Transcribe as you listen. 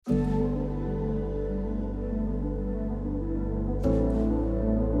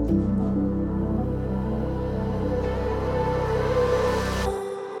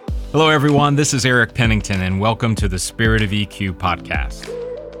Hello, everyone. This is Eric Pennington, and welcome to the Spirit of EQ podcast.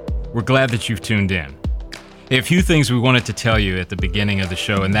 We're glad that you've tuned in. A few things we wanted to tell you at the beginning of the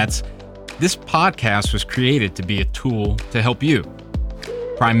show, and that's this podcast was created to be a tool to help you,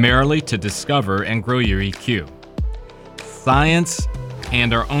 primarily to discover and grow your EQ. Science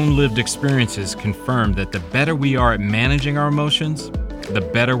and our own lived experiences confirm that the better we are at managing our emotions, the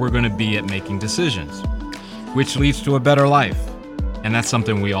better we're going to be at making decisions, which leads to a better life. And that's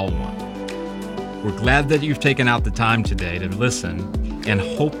something we all want. We're glad that you've taken out the time today to listen and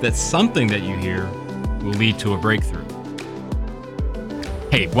hope that something that you hear will lead to a breakthrough.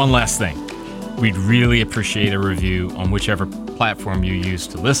 Hey, one last thing. We'd really appreciate a review on whichever platform you use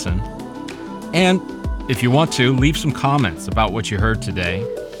to listen. And if you want to, leave some comments about what you heard today,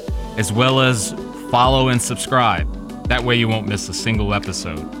 as well as follow and subscribe. That way you won't miss a single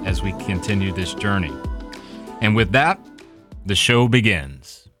episode as we continue this journey. And with that, the show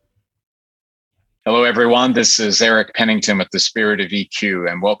begins. Hello, everyone. This is Eric Pennington with the Spirit of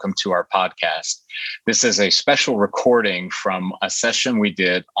EQ, and welcome to our podcast. This is a special recording from a session we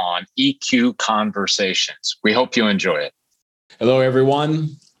did on EQ Conversations. We hope you enjoy it. Hello, everyone.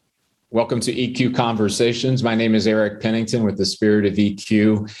 Welcome to EQ Conversations. My name is Eric Pennington with the Spirit of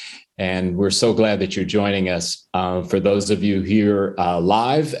EQ, and we're so glad that you're joining us. For those of you here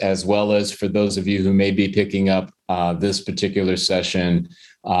live, as well as for those of you who may be picking up this particular session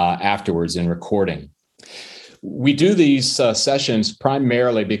afterwards in recording. We do these sessions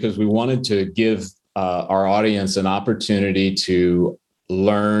primarily because we wanted to give our audience an opportunity to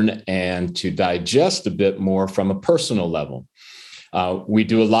learn and to digest a bit more from a personal level. We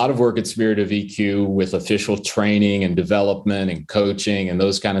do a lot of work at Spirit of EQ with official training and development and coaching and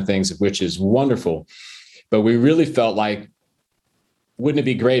those kind of things, which is wonderful. But we really felt like, wouldn't it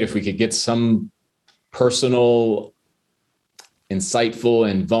be great if we could get some personal, insightful,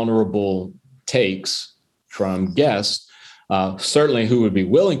 and vulnerable takes from guests, certainly who would be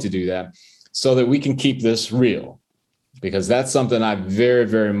willing to do that, so that we can keep this real. Because that's something I very,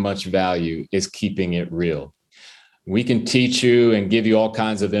 very much value, is keeping it real. We can teach you and give you all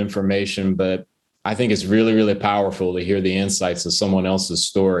kinds of information, but I think it's really, really powerful to hear the insights of someone else's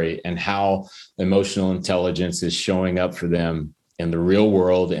story and how emotional intelligence is showing up for them in the real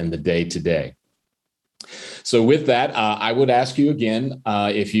world and the day-to-day. So with that, I would ask you again,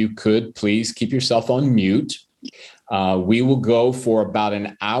 if you could please keep yourself on mute. We will go for about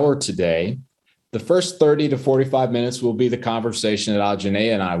an hour today. The first 30 to 45 minutes will be the conversation that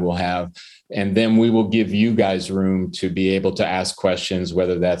Ajane and I will have. And then we will give you guys room to be able to ask questions,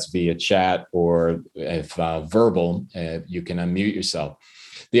 whether that's via chat or if verbal, you can unmute yourself.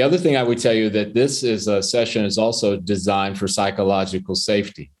 The other thing I would tell you that this is a session is also designed for psychological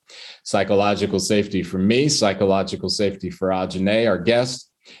safety. Psychological safety for me, psychological safety for Ajane, our guest,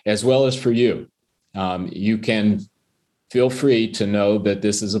 as well as for you. You can feel free to know that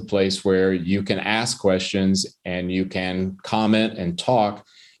this is a place where you can ask questions and you can comment and talk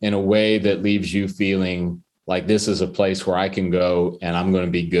in a way that leaves you feeling like this is a place where I can go and I'm going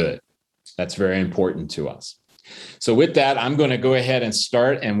to be good. That's very important to us. So with that, I'm going to go ahead and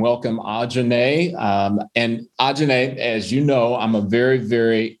start and welcome Ajane. And Ajane, as you know, I'm a very,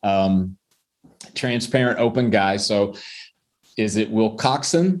 very transparent, open guy. So is it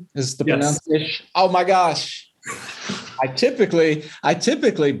Wilcoxon is the pronunciation? Oh my gosh. I typically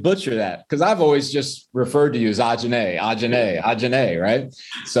butcher that because I've always just referred to you as Ajane, right?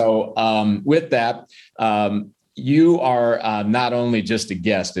 So with that, you are not only just a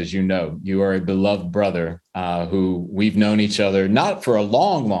guest, as you know, you are a beloved brother who we've known each other, not for a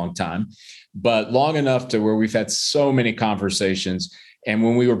long, long time, but long enough to where we've had so many conversations. And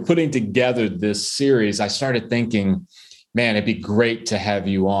when we were putting together this series, I started thinking, man, it'd be great to have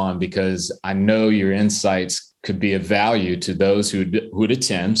you on because I know your insights could be of value to those who'd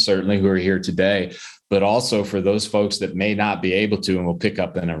attend, certainly who are here today, but also for those folks that may not be able to and will pick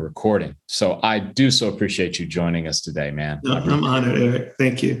up in a recording. So I do so appreciate you joining us today, man. No, I'm honored, Eric.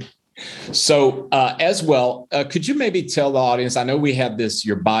 Thank you. So as well, could you maybe tell the audience, I know we have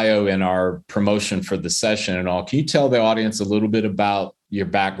your bio in our promotion for the session and all. Can you tell the audience a little bit about your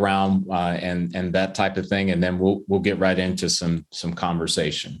background and that type of thing? And then we'll get right into some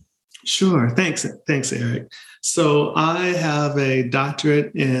conversation. Sure. Thanks, Eric. So I have a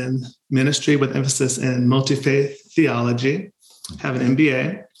doctorate in ministry with emphasis in multi-faith theology, have an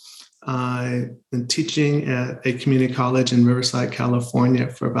MBA. I've been teaching at a community college in Riverside, California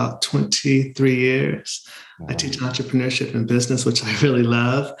for about 23 years. Wow. I teach entrepreneurship and business, which I really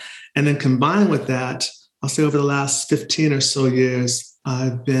love. And then combined with that, I'll say over the last 15 or so years,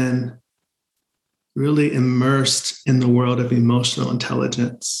 I've been really immersed in the world of emotional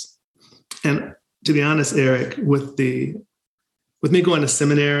intelligence. And to be honest, Eric, with me going to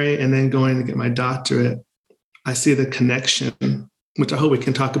seminary and then going to get my doctorate, I see the connection, which I hope we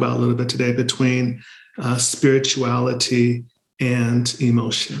can talk about a little bit today, between spirituality and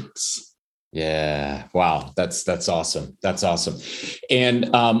emotions. Yeah. Wow. That's awesome. That's awesome. And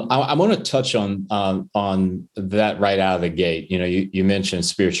I want to touch on that right out of the gate. You know, you mentioned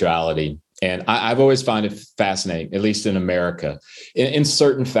spirituality, and I've always found it fascinating, at least in America, in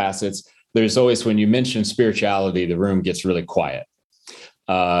certain facets. There's always, when you mention spirituality, the room gets really quiet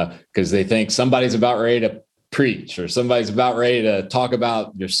because they think somebody's about ready to preach, or somebody's about ready to talk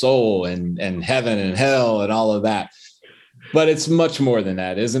about your soul and heaven and hell and all of that. But it's much more than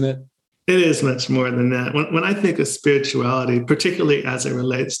that, isn't it? It is much more than that. When I think of spirituality, particularly as it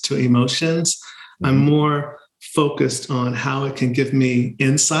relates to emotions, I'm more focused on how it can give me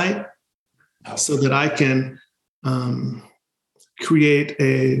insight so that I can create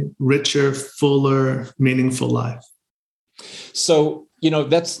a richer, fuller, meaningful life. So, you know,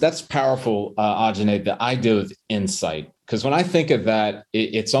 that's powerful, Ajane, the idea of insight. Because when I think of that,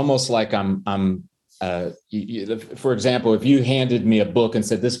 it's almost like for example, if you handed me a book and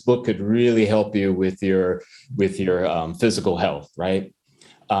said, this book could really help you with your physical health, right?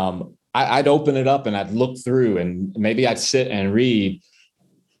 I'd open it up and I'd look through, and maybe I'd sit and read,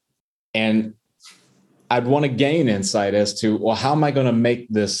 and I'd want to gain insight as to, well, how am I going to make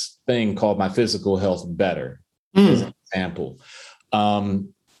this thing called my physical health better? As an example.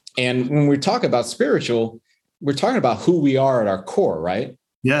 And when we talk about spiritual, we're talking about who we are at our core, right?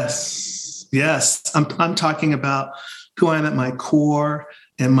 Yes. I'm talking about who I am at my core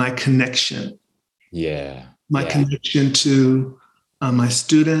and my connection. Yeah. My connection to my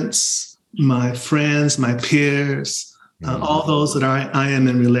students, my friends, my peers, all those that I am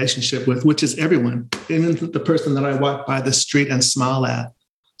in relationship with, which is everyone, even the person that I walk by the street and smile at.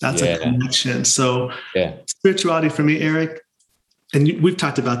 That's a connection. So spirituality for me, Eric, and we've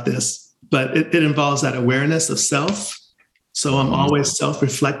talked about this, but it involves that awareness of self. So I'm always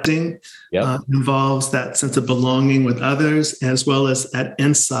self-reflecting. Involves that sense of belonging with others, as well as that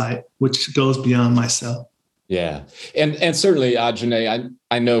insight, which goes beyond myself. Yeah. And certainly, Ajane,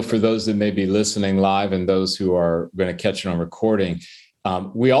 I know for those that may be listening live and those who are going to catch it on recording,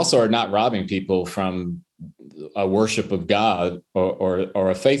 we also are not robbing people from a worship of God or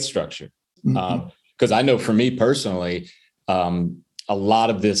a faith structure. Because I know for me personally, a lot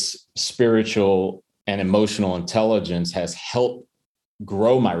of this spiritual and emotional intelligence has helped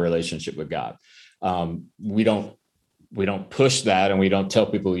grow my relationship with God. We don't push that, and we don't tell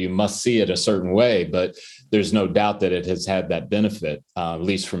people you must see it a certain way, but there's no doubt that it has had that benefit, at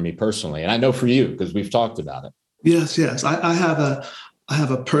least for me personally. And I know for you, because we've talked about it. Yes. I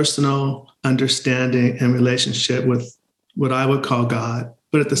have a personal understanding and relationship with what I would call God.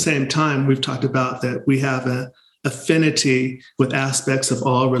 But at the same time, we've talked about that we have an affinity with aspects of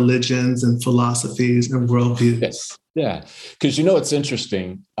all religions and philosophies and worldviews. Yes. Yeah. Because, you know, it's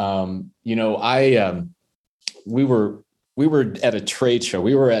interesting. We were at a trade show.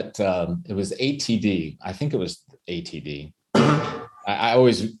 We were at, it was ATD. I think it was ATD. I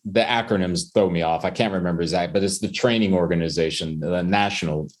always, the acronyms throw me off. I can't remember exactly, but it's the training organization, the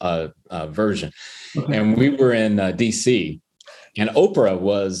national version. Okay. And we were in DC, and Oprah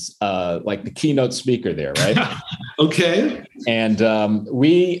was like the keynote speaker there, right? Okay. And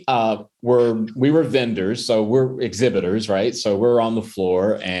we were vendors, so we're exhibitors, right? So we're on the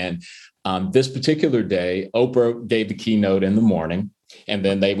floor, and this particular day, Oprah gave the keynote in the morning, and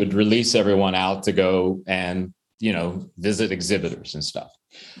then they would release everyone out to go and, you know, visit exhibitors and stuff.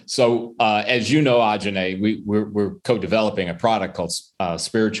 So as you know, Ajane, we're co-developing a product called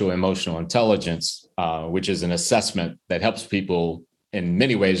Spiritual Emotional Intelligence, which is an assessment that helps people in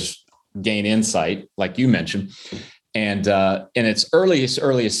many ways gain insight, like you mentioned. And in its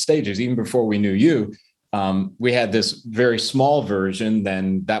earliest stages, even before we knew you, we had this very small version.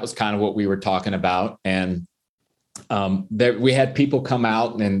 Then that was kind of what we were talking about. And we had people come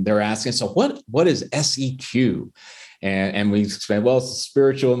out and they're asking, so what is SEQ? And we explained, well, it's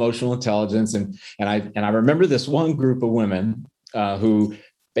spiritual emotional intelligence. And I remember this one group of women who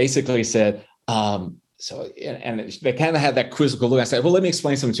basically said, and they kind of had that quizzical look. I said, well, let me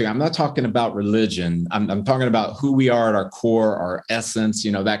explain something to you. I'm not talking about religion. I'm talking about who we are at our core, our essence,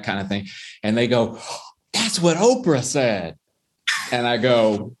 you know, that kind of thing. And they go, that's what Oprah said. And I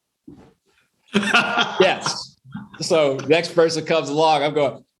go, yes. So the next person comes along, I'm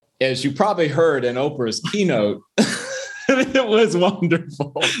going, as you probably heard in Oprah's keynote, it was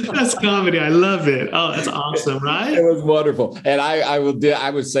wonderful. That's comedy. I love it. Oh, that's awesome, right? It was wonderful. And I would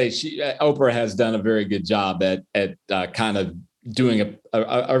say Oprah has done a very good job at kind of doing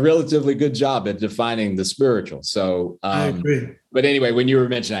a relatively good job at defining the spiritual. So I agree. But anyway, when you were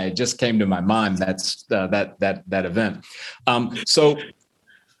mentioning it just came to my mind, that's that event. So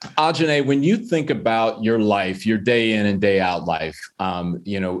Ajane, when you think about your life, your day in and day out life,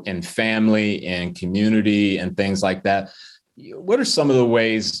 in family and community and things like that, what are some of the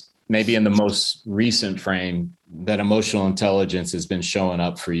ways, maybe in the most recent frame, that emotional intelligence has been showing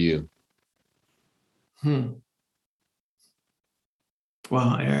up for you?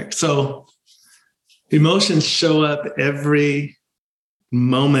 Wow, Eric. So emotions show up every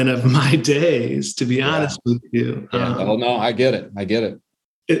moment of my days, to be honest with you. Yeah. No, I get it.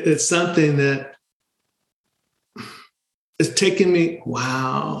 It's something that is taking me.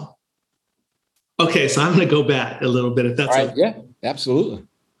 Wow. Okay. So I'm going to go back a little bit if that's all right. Okay. Yeah, absolutely.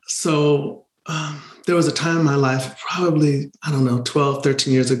 So there was a time in my life, probably, 12,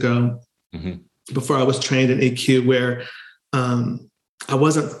 13 years ago, before I was trained in EQ, where I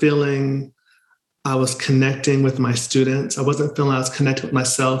wasn't feeling I was connecting with my students. I wasn't feeling I was connecting with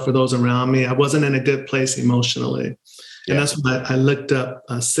myself or those around me. I wasn't in a good place emotionally. And that's when I looked up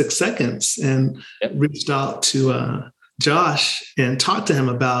 6 Seconds and reached out to Josh and talked to him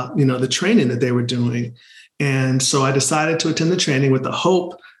about, the training that they were doing. And so I decided to attend the training with the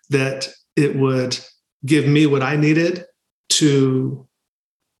hope that it would give me what I needed to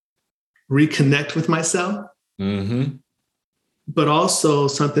reconnect with myself. Mm-hmm. But also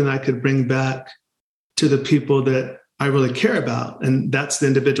something I could bring back to the people that I really care about. And that's the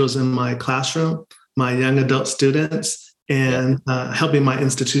individuals in my classroom, my young adult students, and helping my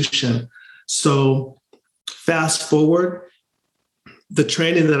institution. So fast forward, the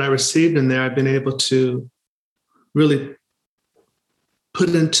training that I received in there, I've been able to really put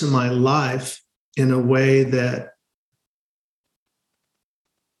into my life in a way that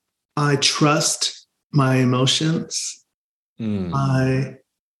I trust my emotions. I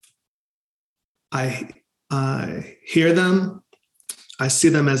hear them, I see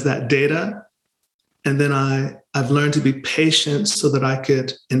them as that data, and then I've learned to be patient so that I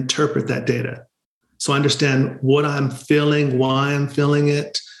could interpret that data. So I understand what I'm feeling, why I'm feeling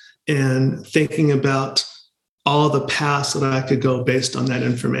it, and thinking about all the paths that I could go based on that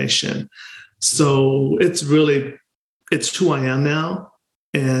information. So it's who I am now,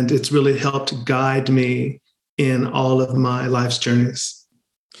 and it's really helped guide me in all of my life's journeys.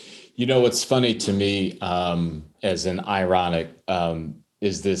 What's funny to me, as an ironic,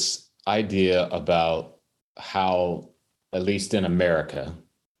 is this idea about how, at least in America,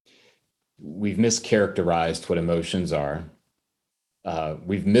 we've mischaracterized what emotions are.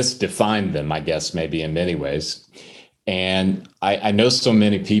 We've misdefined them, I guess, maybe in many ways. And I know so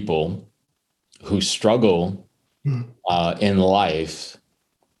many people who struggle in life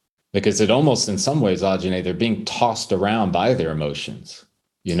because it almost, in some ways, Ajane, they're being tossed around by their emotions,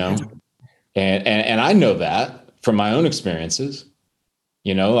 And I know that from my own experiences.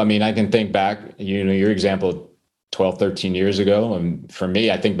 I can think back, your example 12, 13 years ago. And for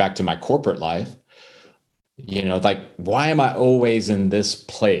me, I think back to my corporate life, why am I always in this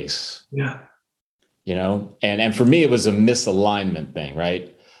place? Yeah. And for me, it was a misalignment thing,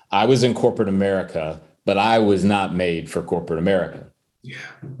 right? I was in corporate America, but I was not made for corporate America. Yeah.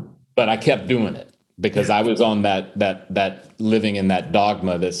 But I kept doing it because I was on that living in that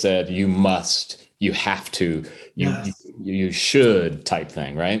dogma that said, you must, you have to, you should type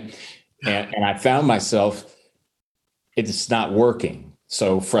thing. Right. And I found myself, it's not working.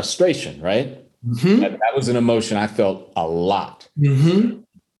 So frustration, right? Mm-hmm. That was an emotion I felt a lot. Mm-hmm.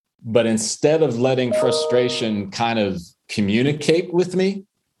 But instead of letting frustration kind of communicate with me,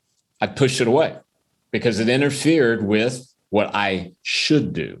 I pushed it away because it interfered with what I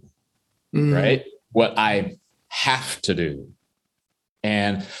should do, right? What I have to do.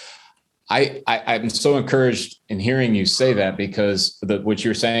 And I'm so encouraged in hearing you say that because what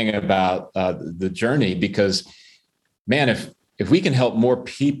you're saying about the journey, because man, if we can help more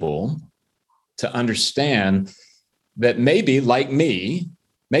people to understand that maybe like me,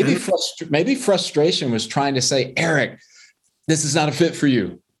 maybe frustration was trying to say, Eric, this is not a fit for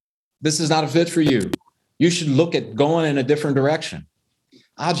you. This is not a fit for you. You should look at going in a different direction.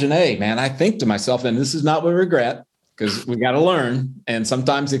 Ajane, man, I think to myself, and this is not with regret, because we got to learn. And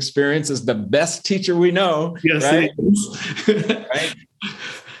sometimes experience is the best teacher we know. Yes, right? It is. Right?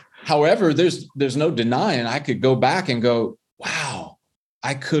 However, there's no denying I could go back and go, wow,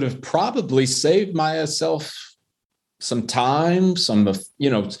 I could have probably saved myself some time, some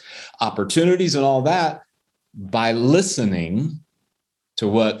opportunities and all that by listening to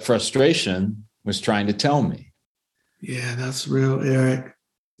what frustration was trying to tell me. Yeah, that's real, Eric.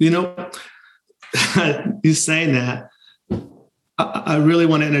 You saying that, I really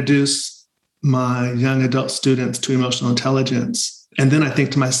want to introduce my young adult students to emotional intelligence. And then I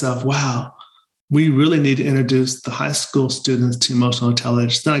think to myself, wow, we really need to introduce the high school students to emotional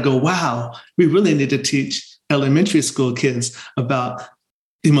intelligence. Then I go, wow, we really need to teach elementary school kids about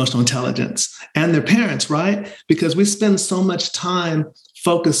emotional intelligence and their parents, right? Because we spend so much time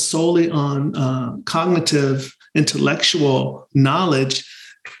focused solely on cognitive, intellectual knowledge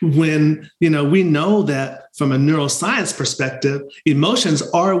when, we know that from a neuroscience perspective, emotions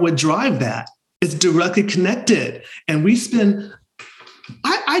are what drive that. It's directly connected. And we spend,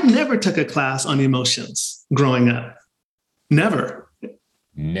 I never took a class on emotions growing up. Never.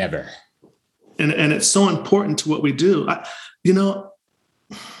 And it's so important to what we do.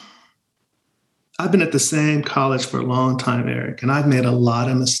 I've been at the same college for a long time, Eric, and I've made a lot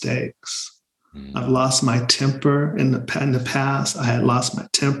of mistakes. I've lost my temper in the past. I had lost my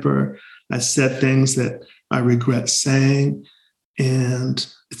temper. I said things that I regret saying. And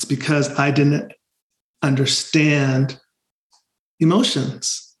it's because I didn't understand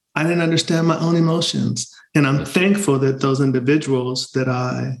emotions. I didn't understand my own emotions. And I'm thankful that those individuals that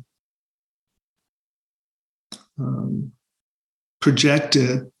I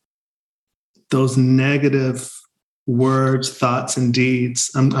projected those negative words, thoughts, and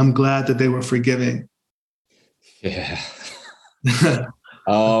deeds, I'm glad that they were forgiving. Yeah.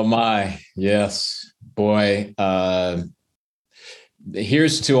 Oh my, yes, boy.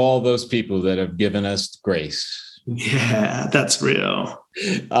 Here's to all those people that have given us grace. Yeah, that's real.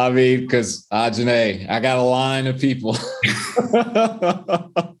 I mean, because Ajane, I got a line of people.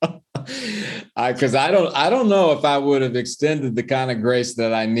 Because I don't know if I would have extended the kind of grace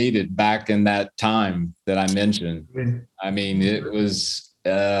that I needed back in that time that I mentioned. I mean, it was,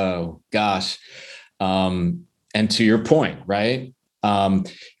 oh gosh. And to your point, right?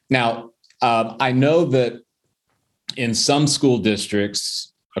 Now, I know that in some school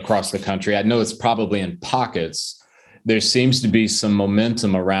districts across the country, I know it's probably in pockets, there seems to be some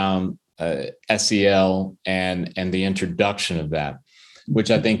momentum around SEL and the introduction of that, which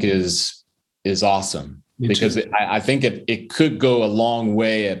I think is awesome. Because I think it could go a long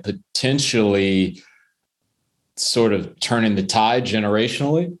way at potentially sort of turning the tide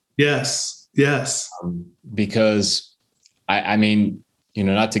generationally. Yes. Because I mean,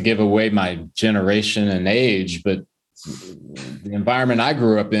 not to give away my generation and age, but the environment I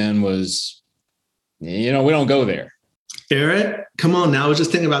grew up in was, we don't go there. Eric, come on now. I was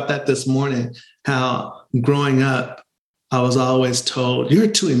just thinking about that this morning, how growing up, I was always told, you're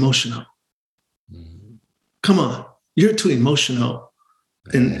too emotional. Come on, you're too emotional.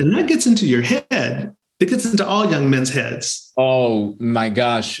 And that gets into your head. It gets into all young men's heads. Oh my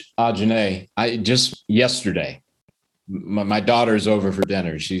gosh, Ajane, yesterday, my daughter's over for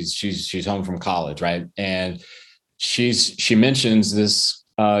dinner. She's home from college, right? And she mentions this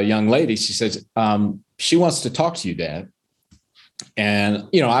young lady. She says, she wants to talk to you, Dad. And,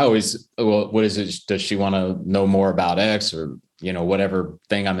 I always, well, what is it? Does she want to know more about X or, whatever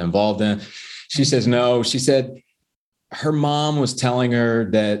thing I'm involved in? She says, no. She said her mom was telling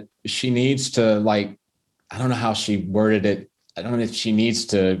her that she needs to, I don't know how she worded it. I don't know if she needs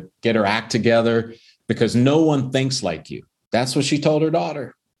to get her act together because no one thinks like you. That's what she told her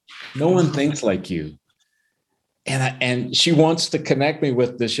daughter. No one thinks like you. And she wants to connect me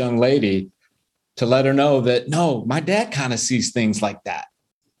with this young lady to let her know that, no, my dad kind of sees things like that.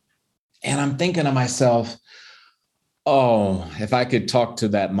 And I'm thinking to myself, oh, if I could talk to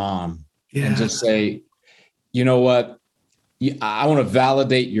that mom and just say, you know what? I want to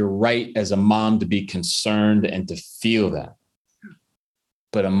validate your right as a mom to be concerned and to feel that.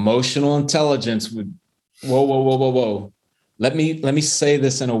 But emotional intelligence would, whoa. Let me say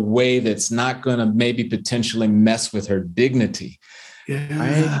this in a way that's not going to maybe potentially mess with her dignity.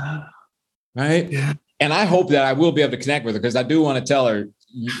 Yeah. Right? Yeah. And I hope that I will be able to connect with her because I do want to tell her,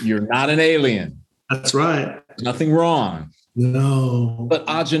 you're not an alien. That's right. There's nothing wrong. No. But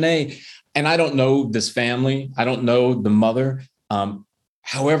Ajane, and I don't know this family. I don't know the mother.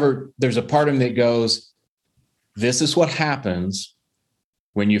 However, there's a part of me that goes, this is what happens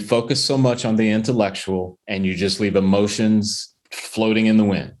when you focus so much on the intellectual and you just leave emotions floating in the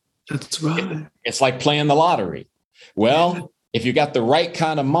wind. That's right. It's like playing the lottery. Well, if you got the right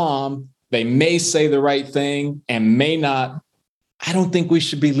kind of mom, they may say the right thing and may not. I don't think we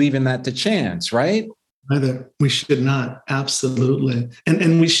should be leaving that to chance, right? Either. We should not. Absolutely.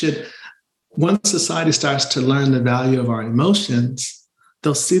 And we should, once society starts to learn the value of our emotions,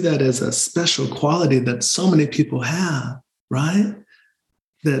 they'll see that as a special quality that so many people have, right?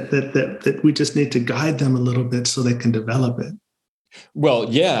 That we just need to guide them a little bit so they can develop it. Well,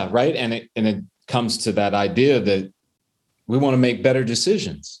 yeah, right. And it comes to that idea that we want to make better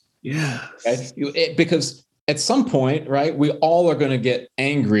decisions. Yeah. Okay? Because at some point, right, we all are going to get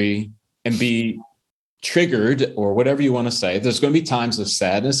angry and be triggered, or whatever you want to say. There's going to be times of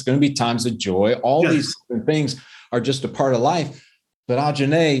sadness, going to be times of joy. All these things are just a part of life. But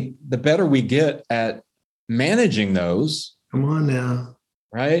Ajane, the better we get at managing those, come on now,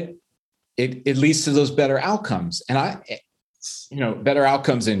 right, it leads to those better outcomes. And better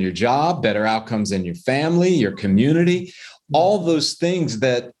outcomes in your job, better outcomes in your family, your community, all those things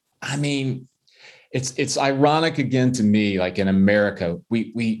that, I mean, it's ironic again to me, like in America,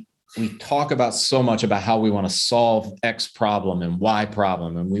 we talk about so much about how we want to solve X problem and Y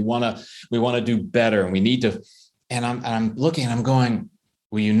problem, and we want to do better, and we need to. And I'm looking, and I'm going,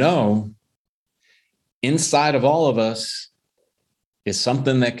 well, inside of all of us is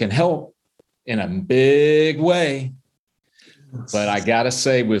something that can help in a big way. But I gotta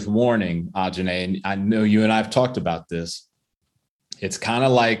say, with warning, Ajane, and I know you and I have talked about this. It's kind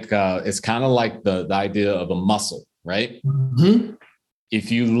of like the idea of a muscle, right? Mm-hmm.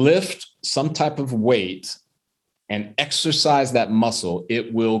 If you lift some type of weight and exercise that muscle,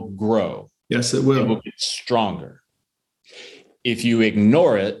 it will grow. Yes, it will. It will get stronger. If you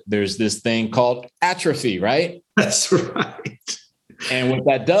ignore it, there's this thing called atrophy, right? That's right. And what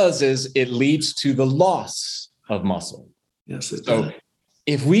that does is it leads to the loss of muscle. Yes, it does. So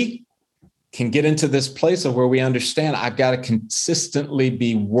if we can get into this place of where we understand I've got to consistently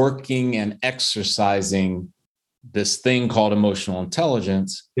be working and exercising this thing called emotional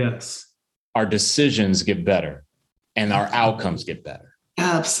intelligence, yes, our decisions get better and our outcomes get better.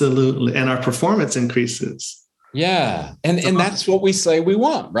 Absolutely. And our performance increases. Yeah. And that's what we say we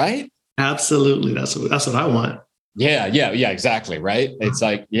want, right? Absolutely. That's what I want. Yeah, exactly. Right. It's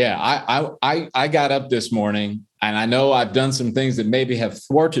like, I got up this morning, and I know I've done some things that maybe have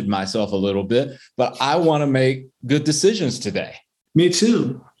thwarted myself a little bit, but I want to make good decisions today. Me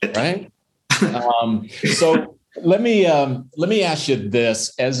too. Right. So let me ask you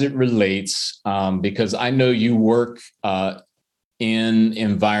this as it relates, because I know you work in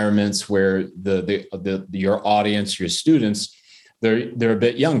environments where your audience, your students, they're a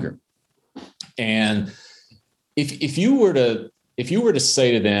bit younger, and if you were to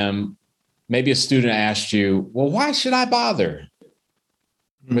say to them, maybe a student asked you, well, why should I bother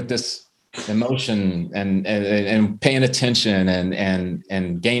with this emotion and paying attention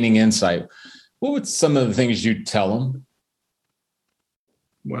and gaining insight? What would some of the things you'd tell them?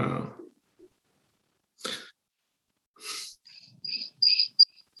 Wow.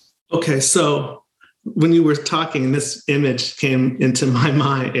 Okay, so when you were talking, this image came into my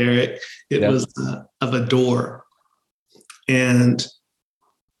mind, Eric. It was of a door. And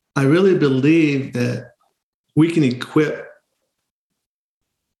I really believe that I can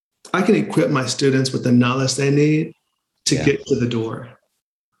equip my students with the knowledge they need to get to the door.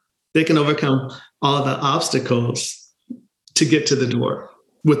 They can overcome all the obstacles to get to the door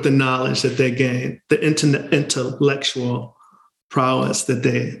with the knowledge that they gain, the intellectual prowess that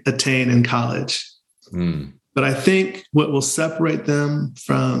they attain in college. But I think what will separate them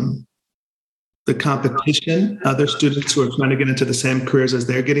from the competition, other students who are trying to get into the same careers as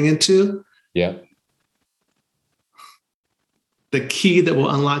they're getting into, the key that will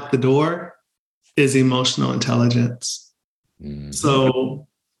unlock the door is emotional intelligence. Mm-hmm. So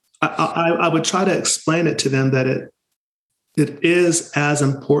I would try to explain it to them that it is as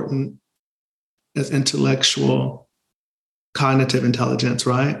important as intellectual cognitive intelligence,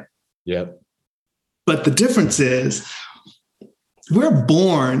 right? Yep. But the difference is we're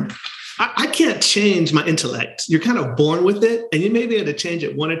born. I can't change my intellect. You're kind of born with it, and you may be able to change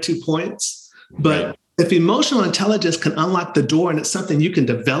it 1 or 2 points. But if emotional intelligence can unlock the door and it's something you can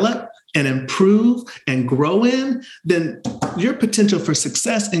develop and improve and grow in, then your potential for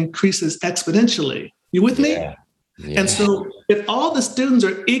success increases exponentially. You with me? Yeah. And so if all the students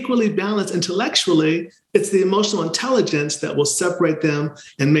are equally balanced intellectually, it's the emotional intelligence that will separate them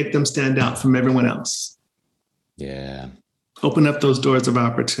and make them stand out from everyone else. Yeah. Open up those doors of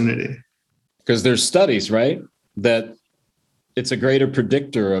opportunity. Because there's studies, right, that it's a greater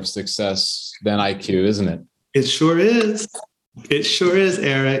predictor of success than IQ, isn't it? It sure is. It sure is,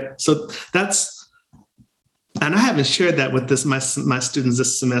 Eric. So and I haven't shared that with my students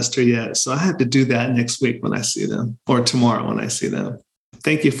this semester yet. So I have to do that next week when I see them, or tomorrow when I see them.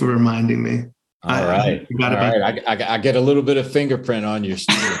 Thank you for reminding me. All right. I get a little bit of fingerprint on your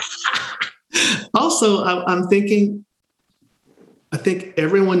student. Also, I'm thinking, I think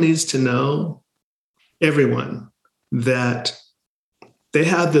everyone needs to know, that they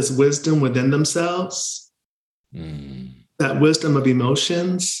have this wisdom within themselves, that wisdom of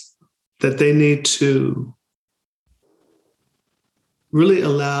emotions that they need to really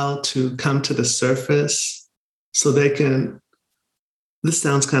allow to come to the surface so they can, this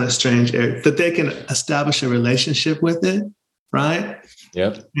sounds kind of strange, Eric, that they can establish a relationship with it, right?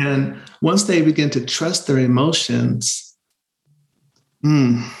 Yep. And once they begin to trust their emotions,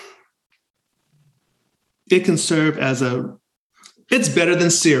 it can serve as it's better than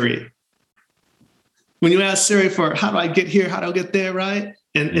Siri. When you ask Siri for how do I get here, how do I get there, right?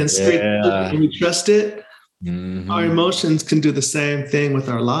 And Siri, when we trust it, our emotions can do the same thing with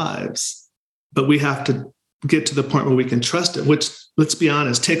our lives. But we have to get to the point where we can trust it, which, let's be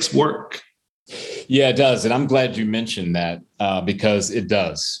honest, takes work. Yeah, it does. And I'm glad you mentioned that because it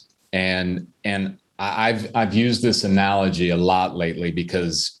does. And I've used this analogy a lot lately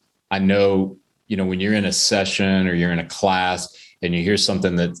because I know, when you're in a session or you're in a class and you hear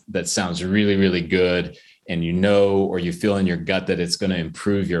something that sounds really, really good, and or you feel in your gut that it's going to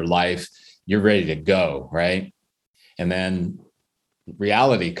improve your life, you're ready to go, right? And then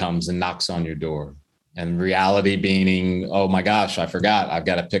reality comes and knocks on your door. And reality meaning, oh my gosh, I forgot. I've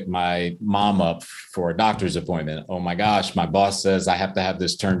got to pick my mom up for a doctor's appointment. Oh my gosh, my boss says I have to have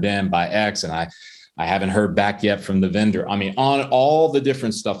this turned in by X, and I haven't heard back yet from the vendor. I mean, on all the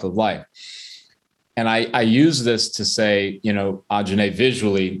different stuff of life. And I use this to say, Ajane,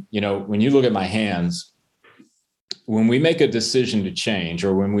 visually, when you look at my hands, when we make a decision to change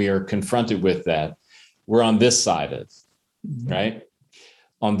or when we are confronted with that, we're on this side of it, right?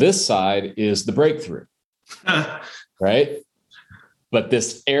 On this side is the breakthrough, right? But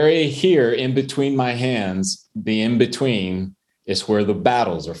this area here in between my hands, the in between, is where the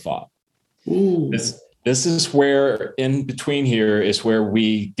battles are fought. This is where in between here is where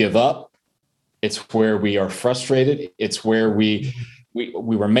we give up. It's where we are frustrated. It's where we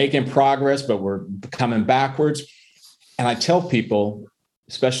were making progress, but we're coming backwards. And I tell people,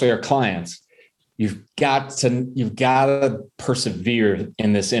 especially our clients, you've got to persevere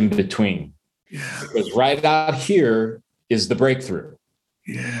in this in between, because right out here is the breakthrough.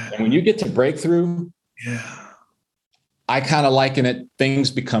 Yeah. And when you get to breakthrough, I kind of liken it,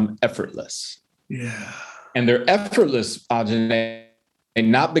 things become effortless. Yeah. And they're effortless, Ajane, and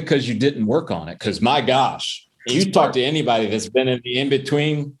not because you didn't work on it. Because my gosh, you talk to anybody that's been in the in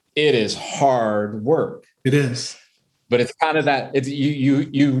between, it is hard work. It is. But it's kind of that it's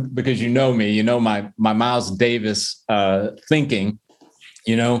you because you know me, my Miles Davis thinking,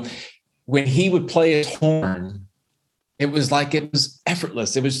 when he would play his horn, it was like it was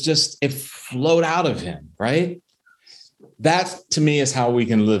effortless. It was just, it flowed out of him, right? That to me is how we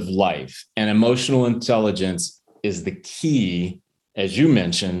can live life. And emotional intelligence is the key, as you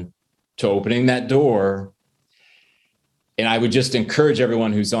mentioned, to opening that door. And I would just encourage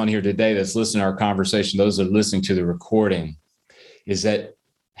everyone who's on here today that's listening to our conversation, those that are listening to the recording, is that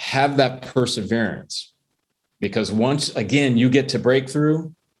have that perseverance. Because once, again, you get to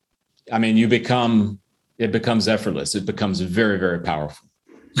breakthrough, I mean, it becomes effortless. It becomes very, very powerful.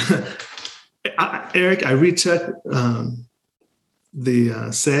 Eric, I retook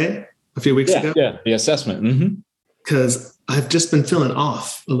the SAY a few weeks ago. Yeah, the assessment. Because I've just been feeling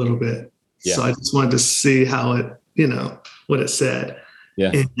off a little bit. Yeah. So I just wanted to see how it, what it said.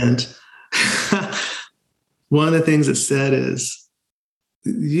 Yeah. And one of the things it said is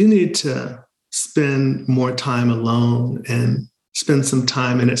you need to spend more time alone and spend some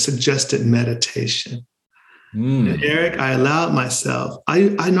time, and it suggested meditation. And Eric, I allowed myself,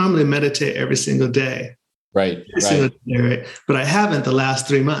 I normally meditate every single day. Right. Single day, Eric, but I haven't the last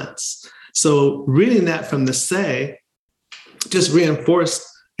 3 months. So reading that from the SAY just reinforced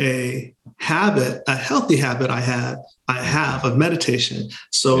a healthy habit I have of meditation.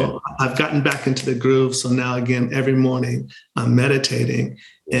 So I've gotten back into the groove. So now again, every morning I'm meditating.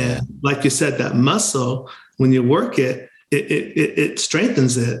 And like you said, that muscle, when you work it, it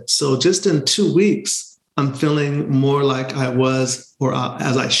strengthens it. So just in 2 weeks, I'm feeling more like I was, or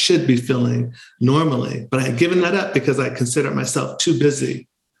as I should be feeling normally. But I had given that up because I considered myself too busy.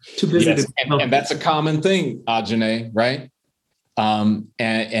 Yes, and that's a common thing, Ajane, right? And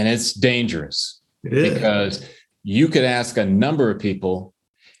it's dangerous because you could ask a number of people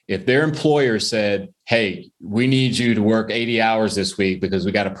if their employer said, hey, we need you to work 80 hours this week because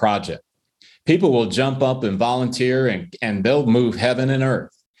we got a project. People will jump up and volunteer and they'll move heaven and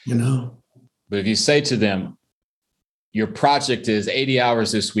earth. But if you say to them, your project is 80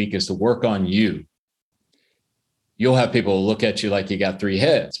 hours this week is to work on you, you'll have people look at you like you got 3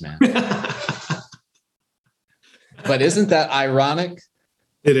 heads, man. But isn't that ironic?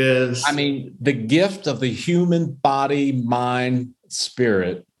 It is. I mean, the gift of the human body, mind,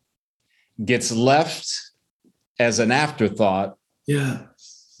 spirit gets left as an afterthought. Yeah.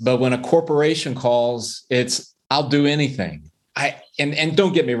 But when a corporation calls, it's, I'll do anything. And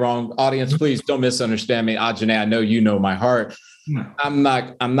don't get me wrong, audience, please don't misunderstand me. Ajane, I know you know my heart. No. I'm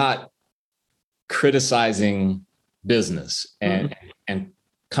not criticizing business and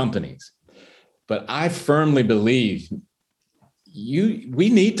companies, but I firmly believe we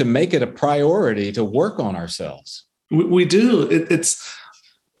need to make it a priority to work on ourselves. We do.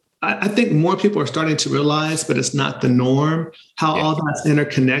 I think more people are starting to realize, but it's not the norm, how all that's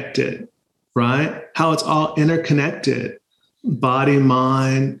interconnected, right? How it's all interconnected, body,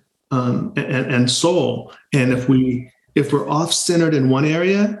 mind, and soul. And if we're off-centered in one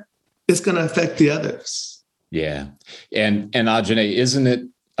area, it's going to affect the others. Yeah. And Ajane, isn't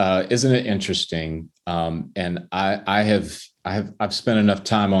it interesting? And I've spent enough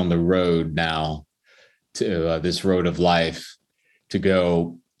time on the road now to this road of life to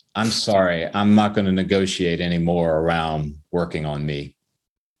go, I'm sorry, I'm not going to negotiate anymore around working on me.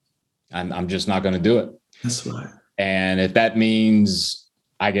 I'm just not going to do it. That's right. And if that means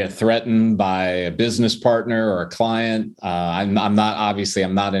I get threatened by a business partner or a client, I'm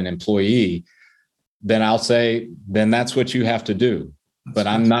not an employee, then I'll say, then that's what you have to do. But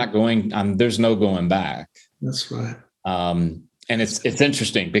I'm not going, there's no going back. That's right. And it's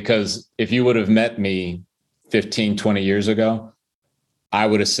interesting because if you would have met me 15, 20 years ago, I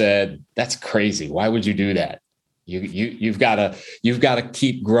would have said, that's crazy. Why would you do that? You've got to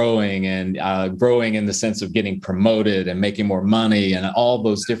keep growing and growing in the sense of getting promoted and making more money and all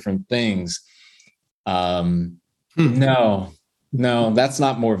those different things. No, that's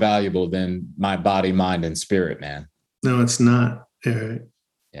not more valuable than my body, mind, and spirit, man. No, it's not, Eric.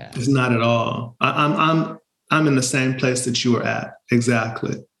 Yeah, it's not at all. I'm in the same place that you were at.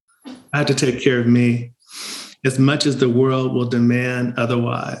 Exactly. I had to take care of me as much as the world will demand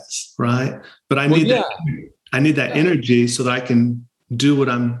otherwise, right? But I need that energy so that I can do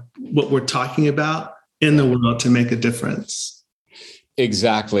what we're talking about in the world to make a difference.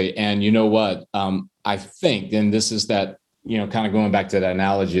 Exactly. And you know what? I think, and this is that, kind of going back to that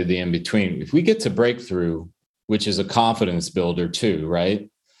analogy of the in-between, if we get to breakthrough, which is a confidence builder too, right?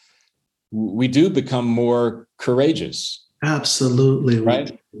 We do become more courageous. Absolutely.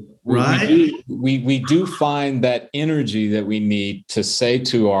 Right. Right. We do find that energy that we need to say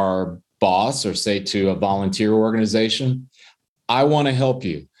to our boss or say to a volunteer organization, I want to help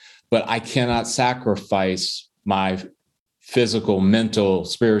you, but I cannot sacrifice my physical, mental,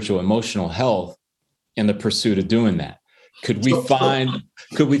 spiritual, emotional health in the pursuit of doing that. Could we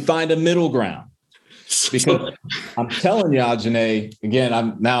find a middle ground? Because I'm telling you, Ajane, again,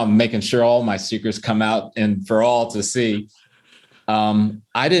 I'm making sure all my secrets come out and for all to see.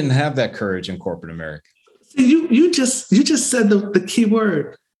 I didn't have that courage in corporate America. You just said the key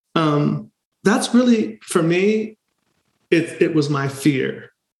word. That's really, for me, it was my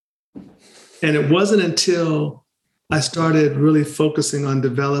fear. And it wasn't until I started really focusing on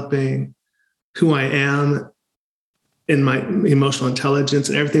developing who I am and my emotional intelligence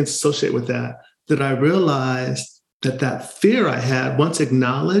and everything that's associated with that I realized that fear I had, once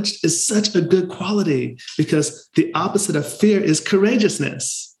acknowledged, is such a good quality, because the opposite of fear is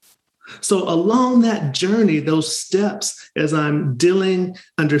courageousness. So along that journey, those steps, as I'm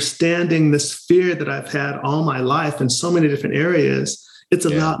understanding this fear that I've had all my life in so many different areas, it's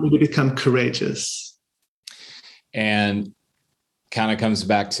allowed me to become courageous. And kind of comes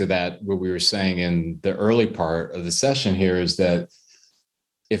back to that, what we were saying in the early part of the session here, is that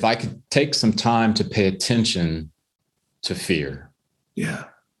if I could take some time to pay attention to fear,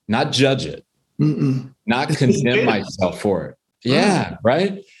 not judge it, not condemn myself for it. Yeah.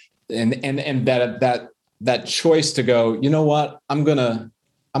 Right. And that choice to go, you know what, I'm going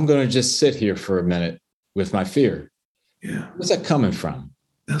to just sit here for a minute with my fear. Yeah. Where's that coming from?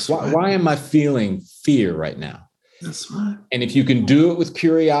 That's why am I feeling fear right now? That's right. And if you can do it with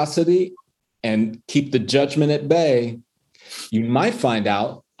curiosity and keep the judgment at bay, you might find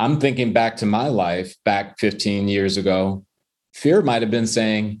out, I'm thinking back to my life back 15 years ago, fear might have been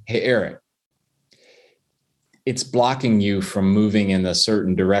saying, hey, Eric, it's blocking you from moving in a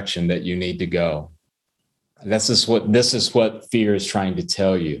certain direction that you need to go. This is what fear is trying to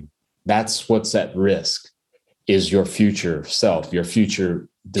tell you. That's what's at risk, is your future self, your future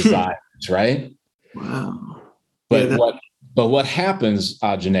desires, right? Wow. But what happens,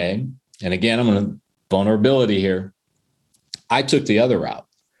 Ajane, and again, I'm going to vulnerability here. I took the other route.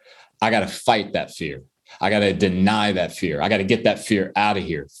 I got to fight that fear. I got to deny that fear. I got to get that fear out of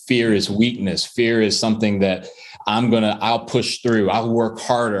here. Fear is weakness. Fear is something that I'll push through. I'll work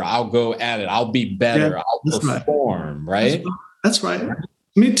harder. I'll go at it. I'll be better. I'll perform, right? That's right.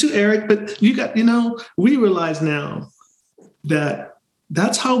 Me too, Eric. But we realize now that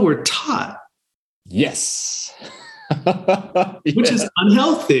that's how we're taught. Yes. which is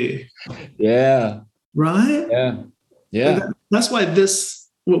unhealthy. Yeah. Right? Yeah. Yeah. That's why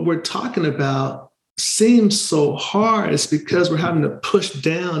what we're talking about seems so hard. It's because we're having to push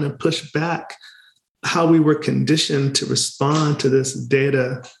down and push back how we were conditioned to respond to this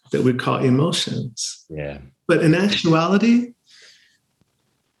data that we call emotions. Yeah. But in actuality,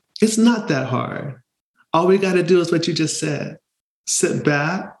 it's not that hard. All we got to do is what you just said. Sit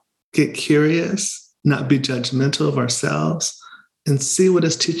back, get curious, not be judgmental of ourselves, and see what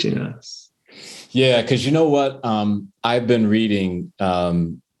it's teaching us. Yeah, because you know what? I've been reading, I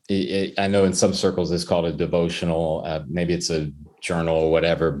know in some circles it's called a devotional, maybe it's a journal or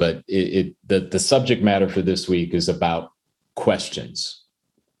whatever, but the subject matter for this week is about questions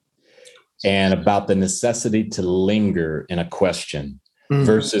and about the necessity to linger in a question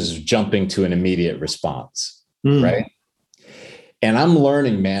versus jumping to an immediate response, right? And I'm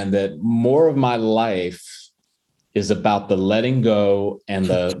learning, man, that more of my life is about the letting go and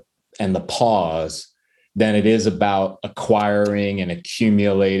the pause than it is about acquiring and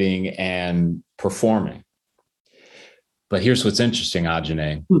accumulating and performing. But here's what's interesting,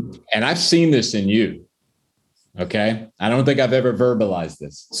 Ajane, and I've seen this in you, okay? I don't think I've ever verbalized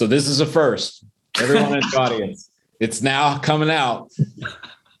this. So this is a first. Everyone in the audience, it's now coming out.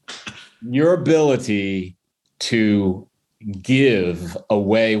 Your ability to give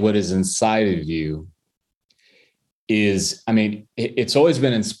away what is inside of you is, I mean, it's always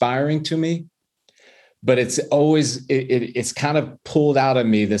been inspiring to me, but it's always, it's kind of pulled out of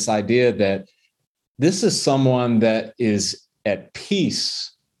me this idea that this is someone that is at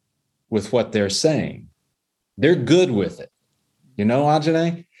peace with what they're saying. They're good with it. You know,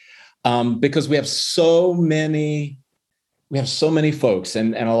 Ajane? Because we have so many folks,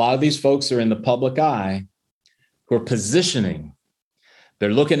 and a lot of these folks are in the public eye who are positioning. They're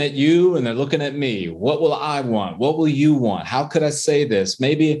looking at you and they're looking at me. What will I want? What will you want? How could I say this?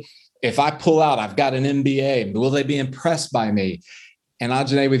 Maybe if I pull out, I've got an MBA. Will they be impressed by me? And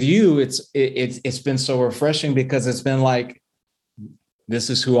Ajane, with you, it's been so refreshing because it's been like, this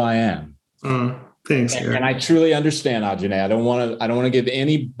is who I am. Thanks. And I truly understand, Ajane. I don't want to give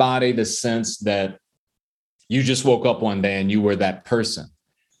anybody the sense that you just woke up one day and you were that person,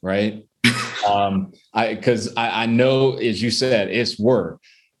 right? Because I know, as you said, it's work,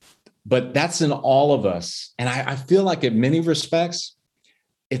 but that's in all of us. And I feel like in many respects,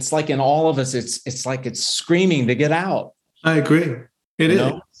 it's like in all of us, it's like it's screaming to get out. I agree. It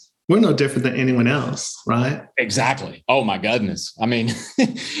is. We're no different than anyone else, right? Exactly. Oh my goodness. I mean,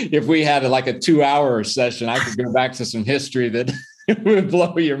 if we had like a 2-hour session, I could go back to some history that would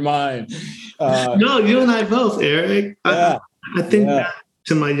blow your mind. No, you and I both, Eric. Yeah, I think back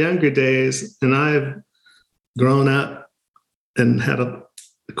to my younger days, and I've grown up and had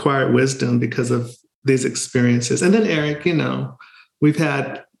acquired wisdom because of these experiences. And then Eric, you know, we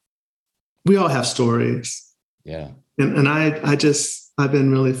all have stories. Yeah. And I've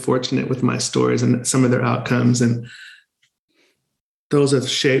been really fortunate with my stories and some of their outcomes. And those have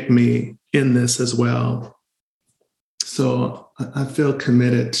shaped me in this as well. So I feel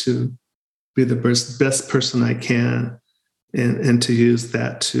committed to be the best person I can and to use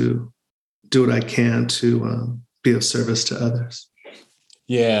that to do what I can to be of service to others.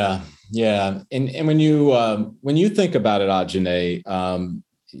 Yeah. Yeah. And when you think about it, Ajane,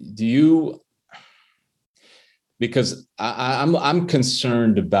 do you, because I'm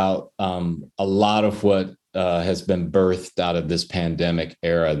concerned about a lot of what has been birthed out of this pandemic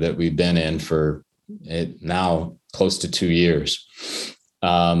era that we've been in for now close to 2 years.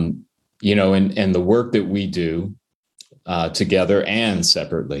 You know, and the work that we do together and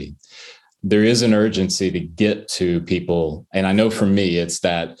separately, there is an urgency to get to people. And I know for me, it's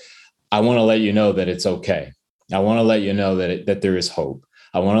that I want to let you know that it's okay. I want to let you know that there is hope.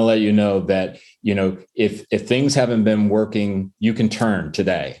 I want to let you know that, you know, if things haven't been working, you can turn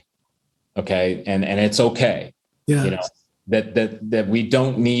today. Okay. And it's okay. Yeah. You know, that we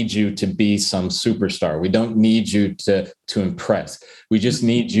don't need you to be some superstar. We don't need you to impress. We just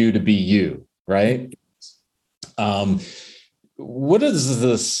need you to be you. Right. What is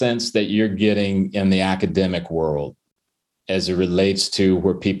the sense that you're getting in the academic world as it relates to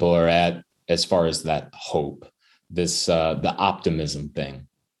where people are at as far as that hope? This the optimism thing.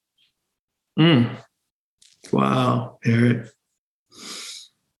 Wow, Eric.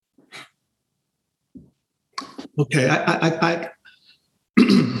 Okay, I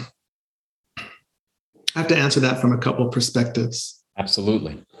have to answer that from a couple of perspectives.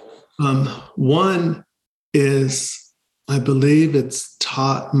 Absolutely. One is, I believe it's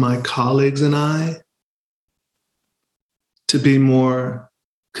taught my colleagues and I to be more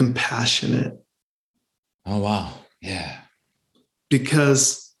compassionate. Oh, wow. Yeah.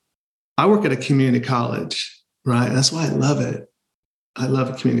 Because I work at a community college, right? That's why I love it. I love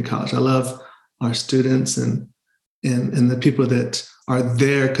a community college. I love our students and the people that are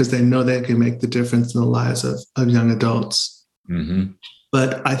there because they know they can make the difference in the lives of young adults. Mm-hmm.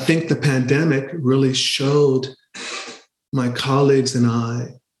 But I think the pandemic really showed my colleagues and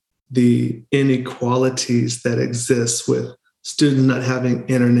I the inequalities that exist with students not having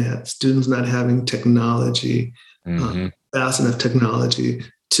internet, students not having technology, fast enough technology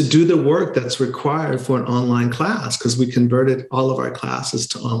to do the work that's required for an online class, because we converted all of our classes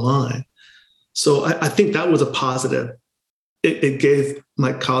to online. So I think that was a positive. It gave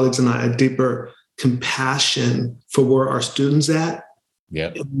my colleagues and I a deeper compassion for where our students at,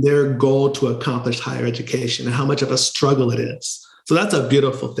 and their goal to accomplish higher education and how much of a struggle it is. So that's a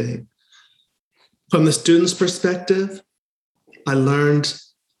beautiful thing. From the students' perspective, I learned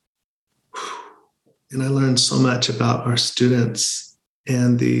so much about our students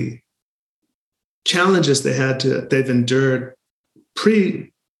and the challenges they've endured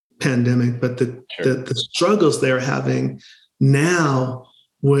pre-pandemic, but the struggles they're having now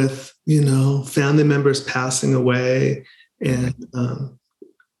with, family members passing away and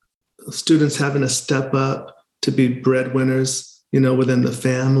students having to step up to be breadwinners, within the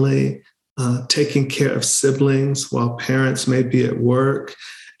family, taking care of siblings while parents may be at work,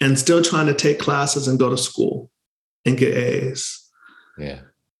 and still trying to take classes and go to school and get A's. Yeah.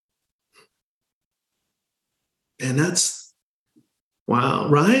 And that's, wow,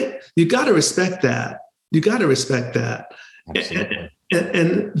 right? You got to respect that. Absolutely.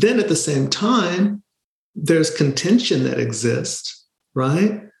 And then at the same time, there's contention that exists,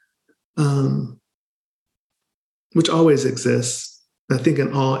 right? Which always exists, I think,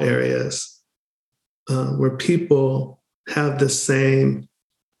 in all areas, where people have the same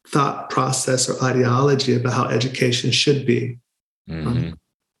thought process or ideology about how education should be. And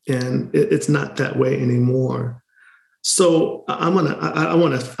it's not that way anymore. So I don't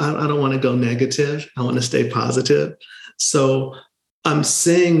want to go negative. I want to stay positive. So I'm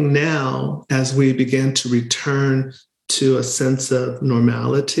seeing now, as we begin to return to a sense of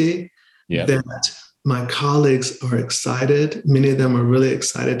normality, that my colleagues are excited. Many of them are really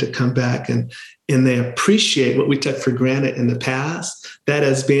excited to come back, and they appreciate what we took for granted in the past. That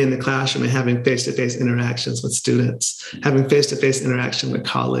is being in the classroom and having face-to-face interactions with students, having face-to-face interaction with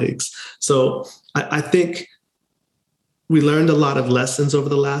colleagues. So I think we learned a lot of lessons over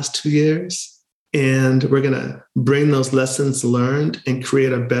the last 2 years, and we're going to bring those lessons learned and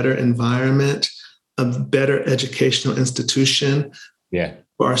create a better environment, a better educational institution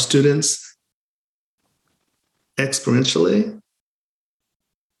for our students exponentially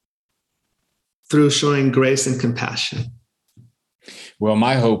through showing grace and compassion. Well,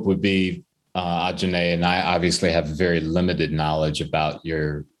 my hope would be, Ajane, and I obviously have very limited knowledge about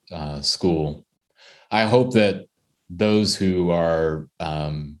your school. I hope that those who are,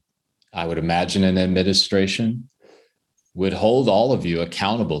 I would imagine, in administration would hold all of you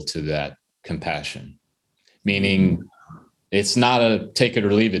accountable to that compassion, meaning it's not a take it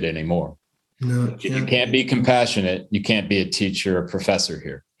or leave it anymore. No, you can't be compassionate. You can't be a teacher or professor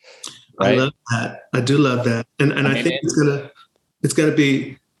here. Right? I love that. I do love that. And I think it's gonna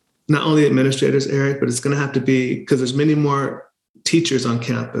be not only administrators, Eric, but it's gonna have to be, because there's many more teachers on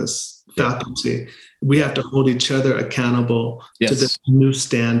campus, faculty. We have to hold each other accountable to this new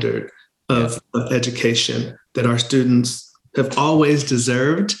standard of education that our students have always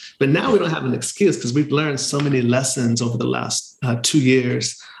deserved. But now we don't have an excuse, because we've learned so many lessons over the last 2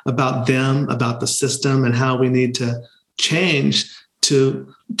 years about them, about the system, and how we need to change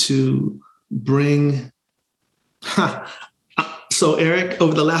to bring. So Eric,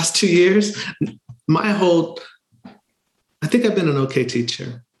 over the last 2 years, I think I've been an okay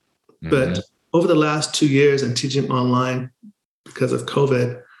teacher, but over the last 2 years and teaching online because of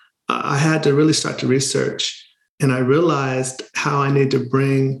COVID, I had to really start to research, and I realized how I need to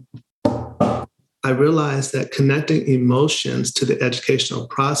I realized that connecting emotions to the educational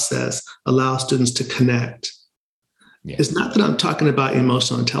process allows students to connect. It's not that I'm talking about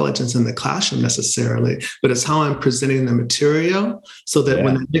emotional intelligence in the classroom necessarily, but it's how I'm presenting the material so that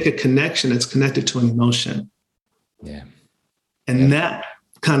when they make a connection, it's connected to an emotion. And that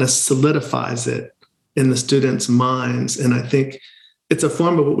kind of solidifies it in the students' minds. And I think it's a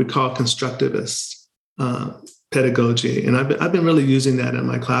form of what we call constructivist pedagogy. And I've been really using that in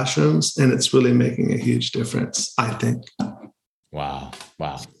my classrooms, and it's really making a huge difference, I think. Wow.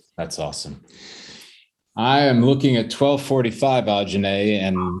 That's awesome. I am looking at 12:45, Ajane,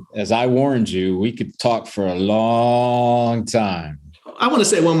 and as I warned you, we could talk for a long time. I want to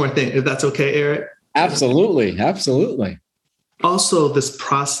say one more thing, if that's okay, Eric. Absolutely. Absolutely. Also, this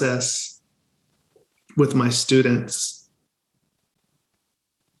process with my students,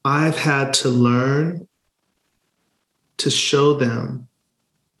 I've had to learn to show them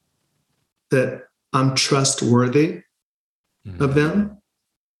that I'm trustworthy of them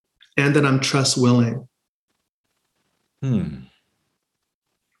and that I'm trust willing.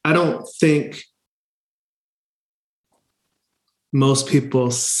 I don't think most people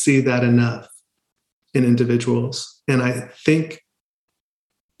see that enough in individuals. And I think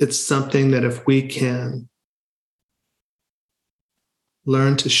it's something that if we can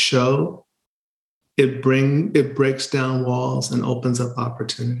learn to show, it breaks down walls and opens up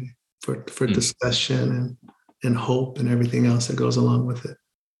opportunity for discussion and hope and everything else that goes along with it.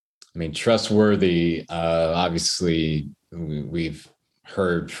 I mean, trustworthy, obviously we've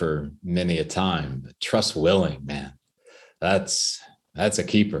heard for many a time, but trust willing, man, that's a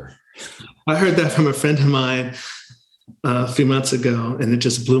keeper. I heard that from a friend of mine a few months ago, and it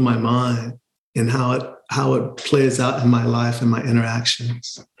just blew my mind in how it plays out in my life and my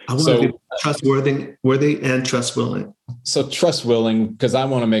interactions. I want to be trustworthy and trust willing. So trust willing, because I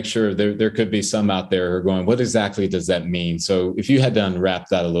want to make sure there could be some out there who are going, what exactly does that mean? So if you had to unwrap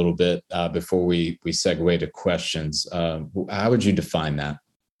that a little bit before we segue to questions, how would you define that?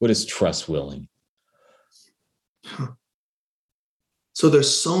 What is trust willing? So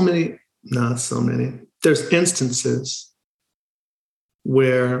there's there's instances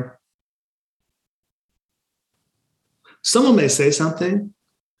where someone may say something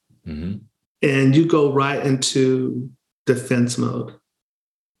and you go right into defense mode,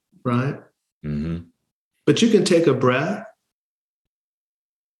 right? But you can take a breath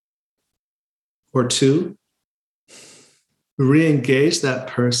or two, re-engage that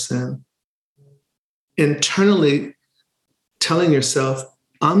person, internally telling yourself,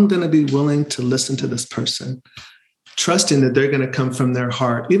 I'm going to be willing to listen to this person, trusting that they're going to come from their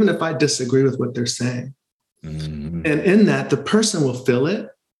heart, even if I disagree with what they're saying. And in that, the person will feel it.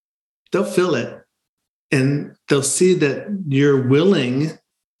 They'll feel it. And they'll see that you're willing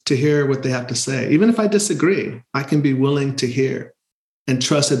to hear what they have to say. Even if I disagree, I can be willing to hear and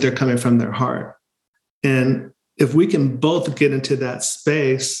trust that they're coming from their heart. And if we can both get into that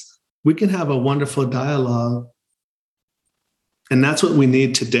space, we can have a wonderful dialogue. And that's what we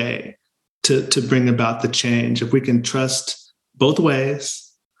need today to bring about the change. If we can trust both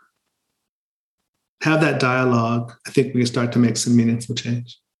ways, have that dialogue, I think we can start to make some meaningful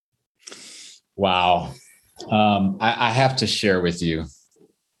change. Wow. I have to share with you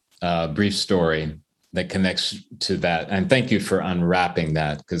a brief story that connects to that. And thank you for unwrapping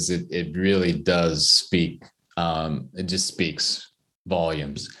that, because it really does speak. It just speaks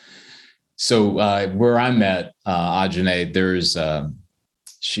volumes. So where I'm at, Ajane, there's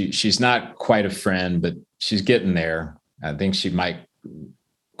she's not quite a friend, but she's getting there. I think she might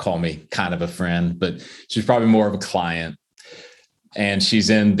call me kind of a friend, but she's probably more of a client. And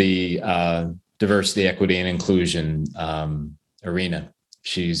she's in the diversity, equity, and inclusion arena.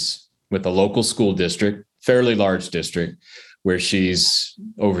 She's with a local school district, fairly large district, where she's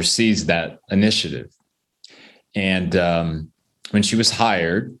oversees that initiative. And when she was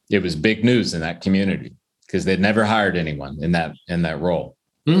hired, it was big news in that community because they'd never hired anyone in that role.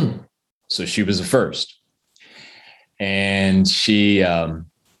 So she was the first. And she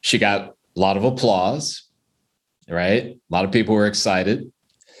got a lot of applause, right? A lot of people were excited.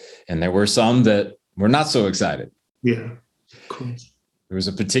 And there were some that were not so excited. Yeah, of course. There was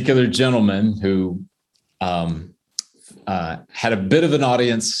a particular gentleman who had a bit of an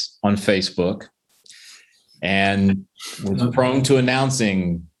audience on Facebook and was prone to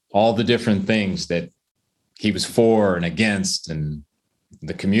announcing all the different things that he was for and against, and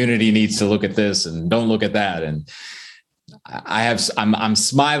the community needs to look at this and don't look at that. And I'm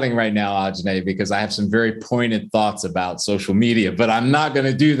smiling right now, Ajane, because I have some very pointed thoughts about social media, but I'm not going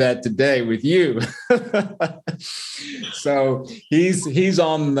to do that today with you. So he's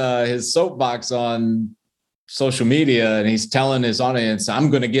on his soapbox on social media, and he's telling his audience, I'm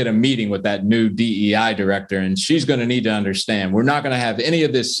going to get a meeting with that new DEI director, and she's going to need to understand we're not going to have any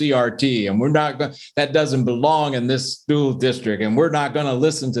of this CRT, and we're not going, that doesn't belong in this school district, and we're not going to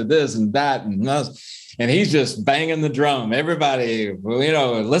listen to this and that and us. And he's just banging the drum. Everybody,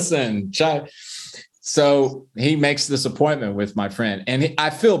 listen. So he makes this appointment with my friend, and I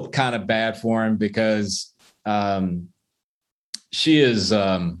feel kind of bad for him because she's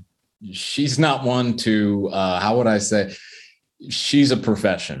not one to, how would I say? She's a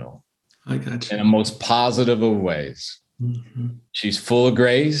professional. I got you. In the most positive of ways. Mm-hmm. She's full of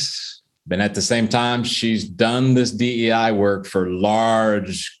grace, but at the same time, she's done this DEI work for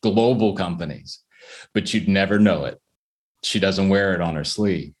large global companies. but you'd never know it. She doesn't wear it on her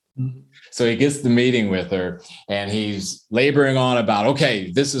sleeve. Mm-hmm. So he gets the meeting with her and he's laboring on about,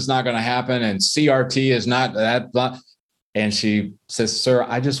 okay, this is not going to happen. And CRT is not that. Blah. And she says, sir,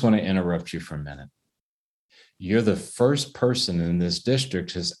 I just want to interrupt you for a minute. You're the first person in this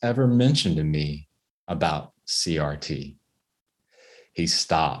district has ever mentioned to me about CRT. He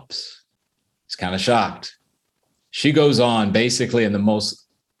stops. He's kind of shocked. She goes on basically in the most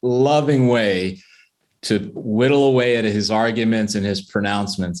loving way to whittle away at his arguments and his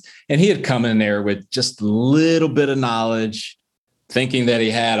pronouncements. And he had come in there with just a little bit of knowledge, thinking that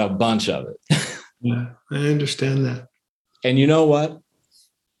he had a bunch of it. Yeah, I understand that. And you know what?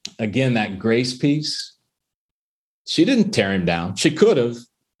 Again, that grace piece, she didn't tear him down. She could have,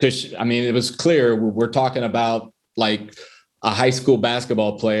 because, I mean, it was clear we're talking about like a high school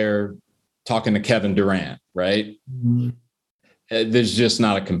basketball player talking to Kevin Durant, right? Mm-hmm. There's just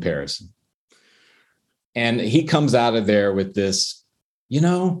not a comparison. And he comes out of there with this, you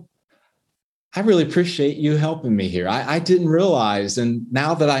know, I really appreciate you helping me here. I didn't realize. And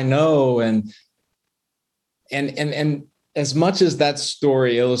now that I know, and as much as that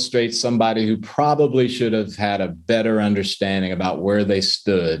story illustrates somebody who probably should have had a better understanding about where they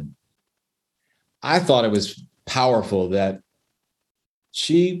stood, I thought it was powerful that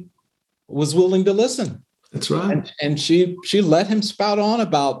she was willing to listen. That's right. And she let him spout on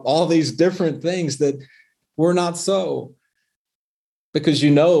about all these different things that were not so. Because, you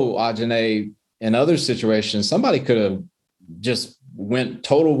know, Ajane, in other situations, somebody could have just went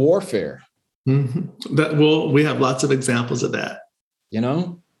total warfare. Mm-hmm. We have lots of examples of that. You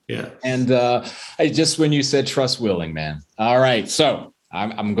know? Yeah. And just when you said trust willing, man. All right. So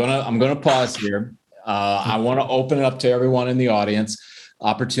I'm gonna pause here. I want to open it up to everyone in the audience,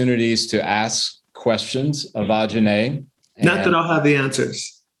 opportunities to ask questions of Ajane. Not that I'll have the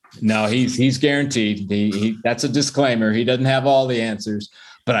answers. No, he's guaranteed. He that's a disclaimer. He doesn't have all the answers,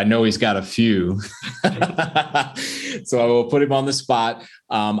 but I know he's got a few. So I will put him on the spot.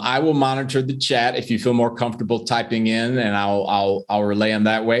 I will monitor the chat if you feel more comfortable typing in, and I'll relay them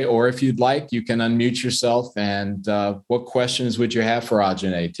that way. Or if you'd like, you can unmute yourself. And what questions would you have for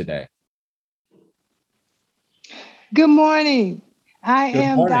Ajane today? Good morning. I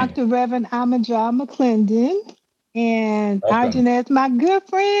am Dr. Reverend Amandra McClendon, and Ajane is my good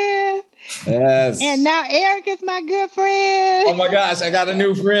friend. Yes. And now Eric is my good friend. Oh my gosh, I got a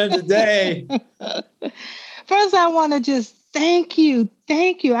new friend today. First, I want to just thank you.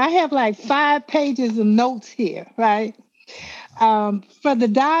 Thank you. I have like 5 pages of notes here, right? For the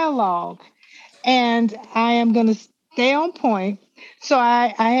dialogue. And I am going to stay on point. So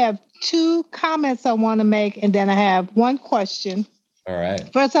I have 2 comments I want to make, and then I have 1 question. All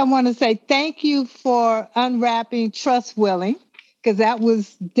right. First, I want to say thank you for unwrapping trust willing, because that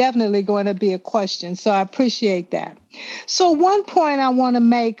was definitely going to be a question. So I appreciate that. So one point I want to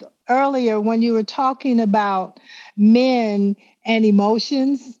make earlier when you were talking about men and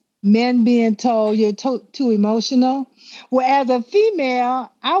emotions, men being told you're too emotional. Well, as a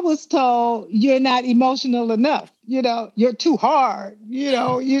female, I was told you're not emotional enough. You know, you're too hard. You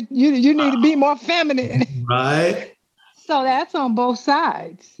know, you need to be more feminine. Right. So that's on both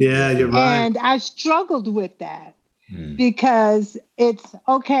sides. Yeah, you're right. And I struggled with that because it's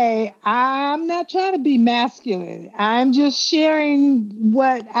okay. I'm not trying to be masculine. I'm just sharing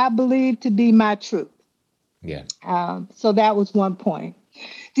what I believe to be my truth. Yeah. So that was one point.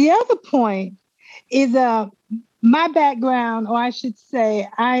 The other point is my background, or I should say,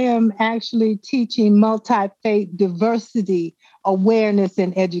 I am actually teaching multi-faith diversity awareness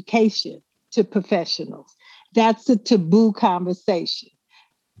and education to professionals. That's a taboo conversation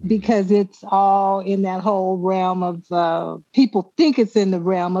because it's all in that whole realm of people think it's in the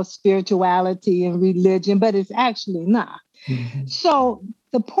realm of spirituality and religion, but it's actually not. Mm-hmm. So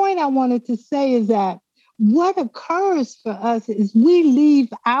the point I wanted to say is that what occurs for us is we leave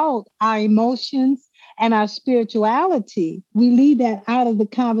out our emotions and our spirituality. We leave that out of the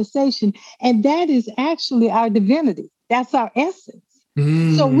conversation. And that is actually our divinity. That's our essence.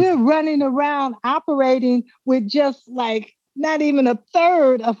 So we're running around operating with just like not even a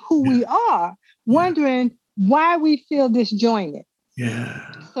third of who we are, wondering why we feel disjointed.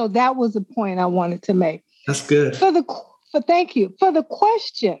 Yeah. So that was the point I wanted to make. That's good. Thank you. For the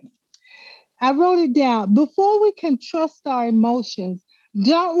question, I wrote it down. Before we can trust our emotions,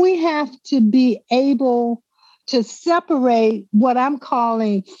 don't we have to be able to separate what I'm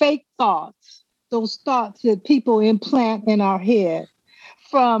calling fake thoughts, those thoughts that people implant in our head,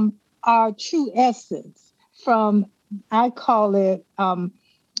 from our true essence, from, I call it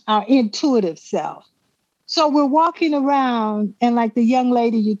our intuitive self. So we're walking around, and like the young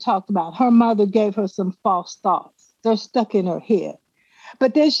lady you talked about, her mother gave her some false thoughts. They're stuck in her head.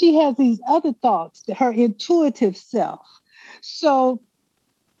 But then she has these other thoughts, her intuitive self. So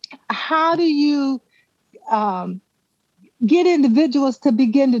how do you get individuals to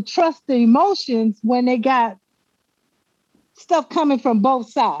begin to trust their emotions when they got stuff coming from both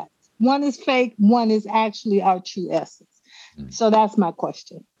sides? One is fake, one is actually our true essence. So that's my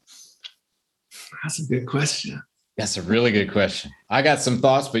question. That's a good question. That's a really good question. I got some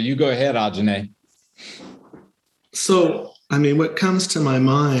thoughts, but you go ahead, Ajane. So, what comes to my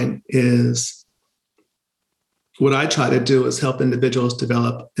mind is what I try to do is help individuals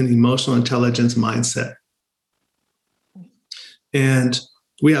develop an emotional intelligence mindset. And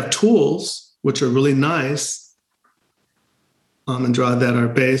we have tools which are really nice, Andra, that are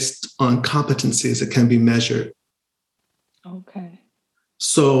based on competencies that can be measured. Okay.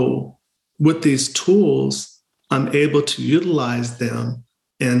 So with these tools, I'm able to utilize them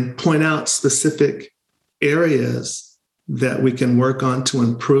and point out specific areas that we can work on to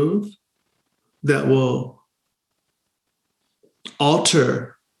improve that will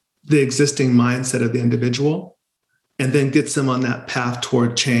alter the existing mindset of the individual and then gets them on that path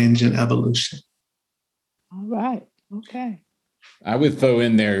toward change and evolution. All right. Okay. I would throw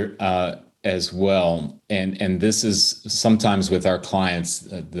in there as well, and this is sometimes with our clients,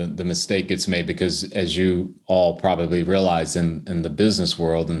 the mistake gets made because, as you all probably realize, in the business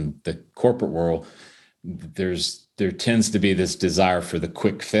world and the corporate world, there tends to be this desire for the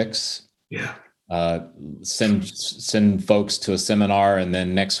quick fix. Yeah. Send folks to a seminar, and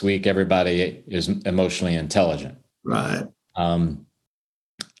then next week everybody is emotionally intelligent. Right.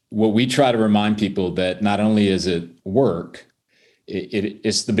 What we try to remind people that not only is it work,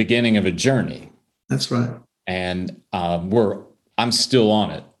 it's the beginning of a journey. That's right. And I'm still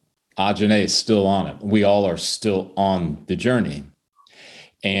on it. Ajane is still on it. We all are still on the journey.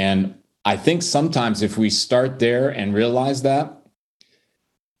 And I think sometimes if we start there and realize that,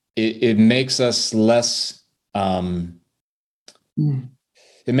 it makes us less it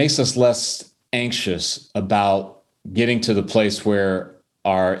makes us less anxious about getting to the place where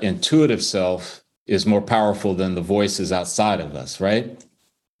our intuitive self is more powerful than the voices outside of us, right?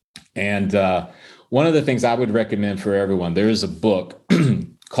 And one of the things I would recommend for everyone, there is a book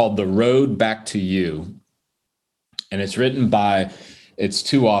called The Road Back to You, and it's written by its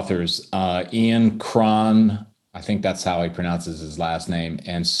two authors, Ian Cron, I think that's how he pronounces his last name,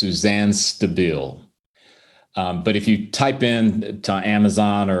 and Suzanne Stabile. But if you type in to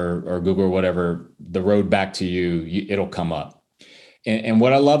Amazon or Google or whatever, The Road Back to You, it'll come up. And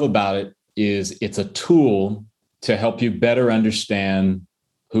what I love about it is it's a tool to help you better understand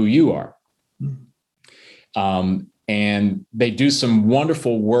who you are. And they do some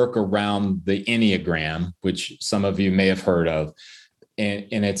wonderful work around the Enneagram, which some of you may have heard of.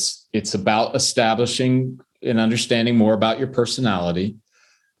 And it's about establishing and understanding more about your personality.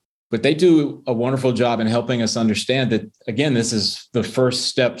 But they do a wonderful job in helping us understand that, again, this is the first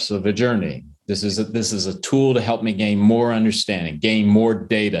steps of a journey. This is a tool to help me gain more understanding, gain more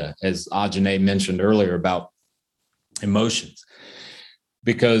data, as Ajane mentioned earlier about emotions.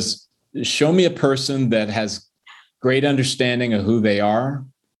 Because show me a person that has great understanding of who they are,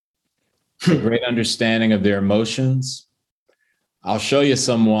 a great understanding of their emotions. I'll show you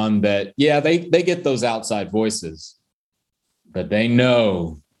someone that, they get those outside voices, but they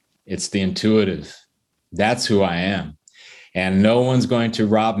know it's the intuitive. That's who I am. And no one's going to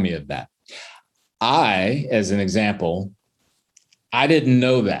rob me of that. I, as an example, I didn't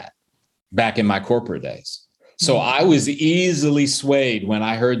know that back in my corporate days. So I was easily swayed when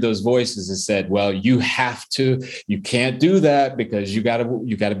I heard those voices that said, well, you can't do that because you got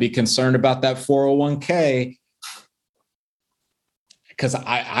to be concerned about that 401k. Because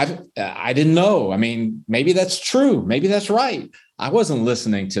I didn't know. I mean, maybe that's true. Maybe that's right. I wasn't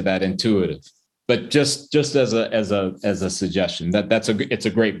listening to that intuitive, but just as a suggestion, it's a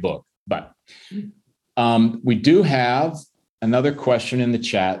great book. But we do have another question in the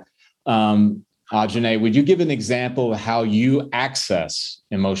chat. Ajane, would you give an example of how you access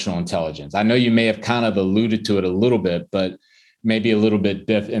emotional intelligence? I know you may have kind of alluded to it a little bit, but maybe a little bit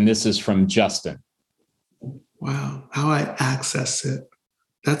different. And this is from Justin. Wow, how I access it.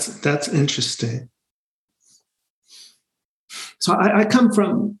 That's interesting. So I come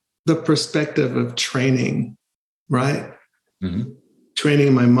from the perspective of training, right? Mm-hmm.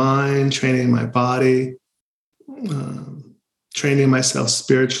 Training my mind, training my body, training myself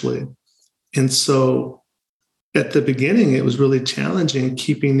spiritually. And so at the beginning, it was really challenging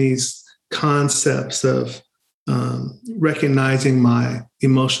keeping these concepts of recognizing my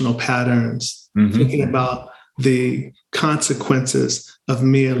emotional patterns, thinking about the consequences of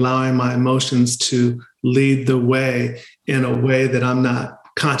me allowing my emotions to lead the way in a way that I'm not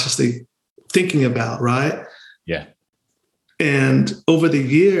consciously thinking about, right? Yeah. And over the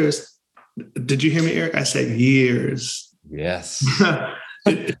years, did you hear me, Eric? I said years. Yes.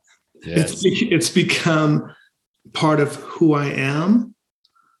 It's become part of who I am,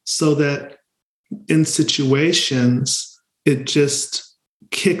 so that in situations, it just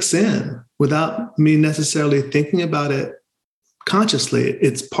kicks in without me necessarily thinking about it consciously.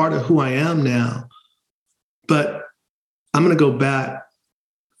 It's part of who I am now. But I'm going to go back,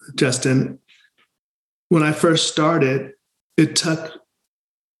 Justin. When I first started, it took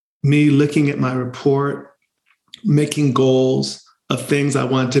me looking at my report, making goals of things I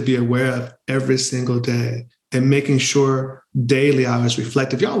wanted to be aware of every single day, and making sure daily I was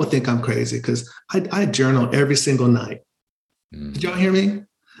reflective. Y'all would think I'm crazy because I journal every single night. Did y'all hear me?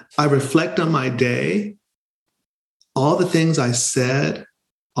 I reflect on my day, all the things I said,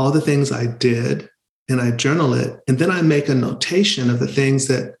 all the things I did, and I journal it. And then I make a notation of the things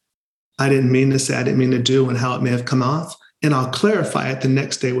that I didn't mean to say, I didn't mean to do, and how it may have come off. And I'll clarify it the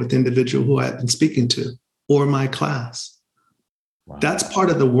next day with the individual who I've been speaking to or my class. Wow. That's part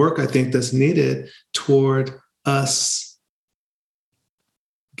of the work I think that's needed toward us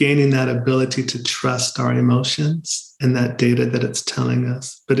gaining that ability to trust our emotions and that data that it's telling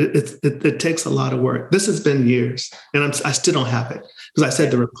us. But it takes a lot of work. This has been years, and I still don't have it, because I said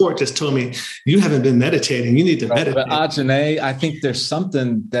the report just told me, you haven't been meditating. You need to meditate. But Ajane, I think there's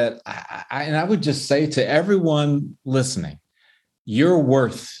something that I would just say to everyone listening, you're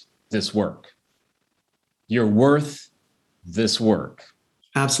worth this work. You're worth this work.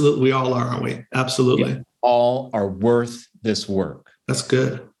 Absolutely. We all are, aren't we? Absolutely. We all are worth this work. That's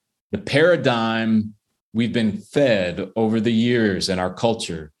good. The paradigm we've been fed over the years in our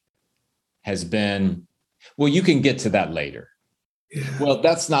culture has been, well, you can get to that later. Yeah. Well,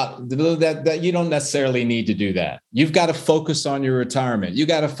 that's not that you don't necessarily need to do that. You've got to focus on your retirement. You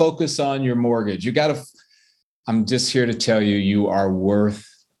got to focus on your mortgage. I'm just here to tell you, you are worth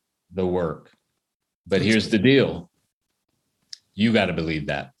the work. But here's the deal. You got to believe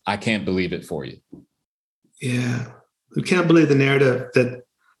that. I can't believe it for you. Yeah. We can't believe the narrative that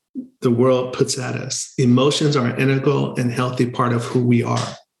the world puts at us. Emotions are an integral and healthy part of who we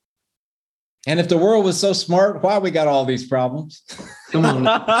are. And if the world was so smart, why we got all these problems? Come on.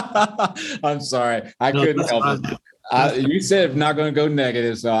 I'm sorry. I couldn't help it. You said I'm not going to go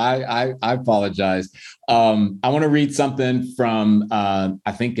negative, so I apologize. I want to read something from,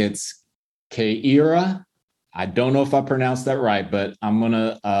 I think it's Keira. I don't know if I pronounced that right, but I'm going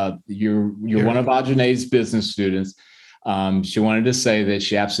to, you're one of Ajane's business students. She wanted to say that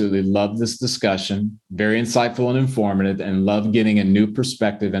she absolutely loved this discussion, very insightful and informative, and loved getting a new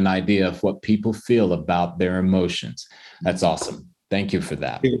perspective and idea of what people feel about their emotions. That's awesome. Thank you for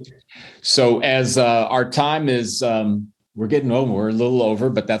that. So as our time is, we're getting over, we're a little over,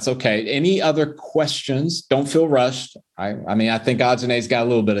 but that's okay. Any other questions? Don't feel rushed. I mean, I think Ajane's got a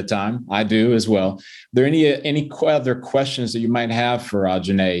little bit of time. I do as well. Are there any other questions that you might have for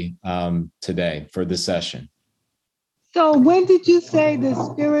Ajane today for this session? So when did you say the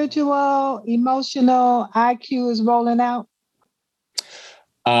spiritual, emotional IQ is rolling out?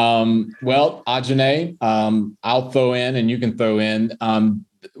 Well, Ajane, I'll throw in and you can throw in.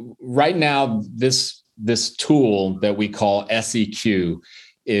 Right now, this tool that we call SEQ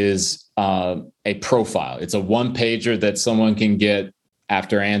is a profile. It's a one-pager that someone can get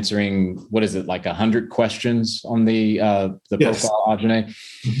after answering, what is it, like 100 questions on the yes. profile, Ajane?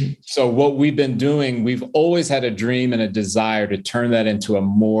 Mm-hmm. So what we've been doing, we've always had a dream and a desire to turn that into a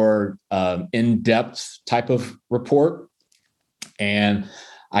more in-depth type of report. And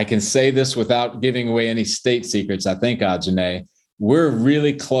I can say this without giving away any state secrets, I think, Ajane, we're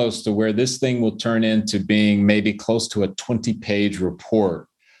really close to where this thing will turn into being maybe close to a 20-page report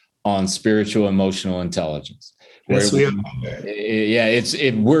on spiritual emotional intelligence. Yes, we are.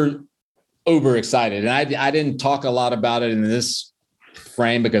 Yeah, we're uber excited. And I didn't talk a lot about it in this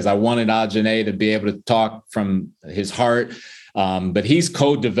frame because I wanted Ajane to be able to talk from his heart. But he's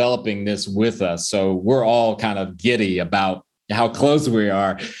co-developing this with us. So we're all kind of giddy about how close we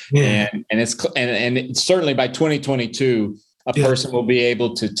are. Yeah. And it's certainly by 2022, a person will be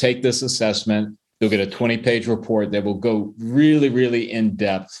able to take this assessment. They'll get a 20-page report that will go really, really in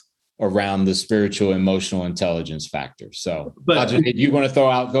depth around the spiritual emotional intelligence factor. So, Ajane, you want to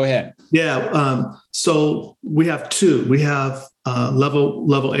throw out? Go ahead. Yeah. So we have two. We have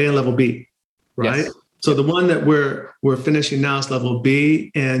level A and level B, right? Yes. So the one that we're finishing now is level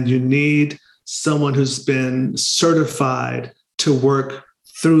B, and you need someone who's been certified to work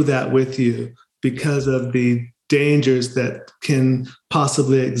through that with you because of the dangers that can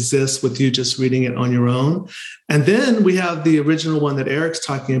possibly exist with you just reading it on your own. And then we have the original one that Eric's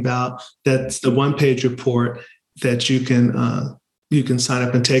talking about. That's the one-page report that you can sign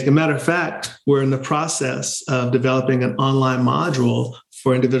up and take. As a matter of fact, we're in the process of developing an online module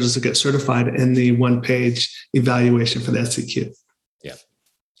for individuals to get certified in the one-page evaluation for the SEQ. Yeah.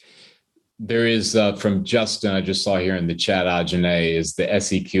 There is from Justin, I just saw here in the chat, Ajane, is the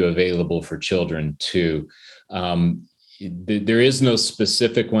SEQ available for children too. There is no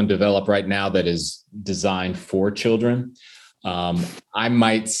specific one developed right now that is designed for children. I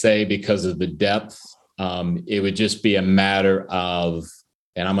might say because of the depth, it would just be a matter of,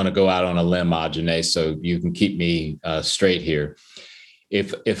 and I'm going to go out on a limb, Ajane, so you can keep me straight here.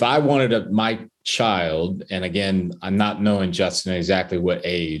 If I wanted my child, and again, I'm not knowing Justin exactly what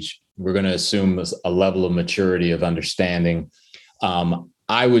age, we're going to assume a level of maturity of understanding.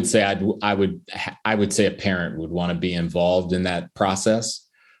 I would say I would say a parent would want to be involved in that process,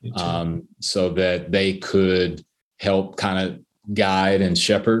 so that they could help kind of guide and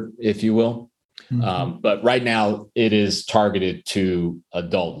shepherd, if you will. Mm-hmm. But right now, it is targeted to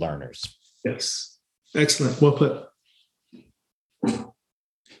adult learners. Yes, excellent. Well put.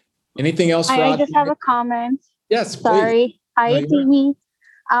 Anything else? I just have a comment. Yes, sorry. Please. Hi, Amy.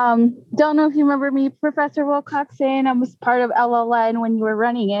 Don't know if you remember me, Professor Wilcoxon. I was part of LLN when you were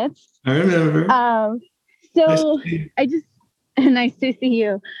running it. I remember. Nice to see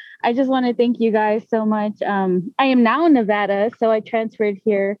you. I just want to thank you guys so much. I am now in Nevada, so I transferred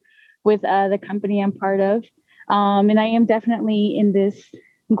here with the company I'm part of. And I am definitely in this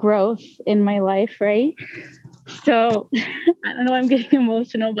growth in my life, right? So I don't know, I'm getting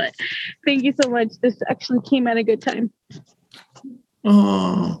emotional, but thank you so much. This actually came at a good time.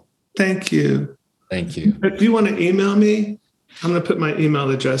 Oh, thank you. Thank you. If you want to email me, I'm going to put my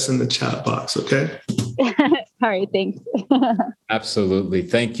email address in the chat box, okay? All right, thanks. Absolutely.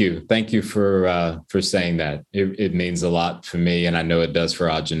 Thank you. Thank you for saying that. It means a lot for me, and I know it does for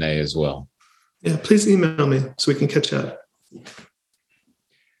Ajane as well. Yeah, please email me so we can catch up.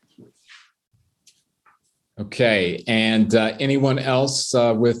 Okay. And anyone else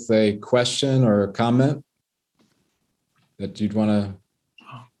with a question or a comment that you'd want to,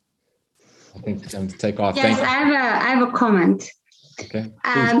 I think, take off? Yes, I have a comment. Okay.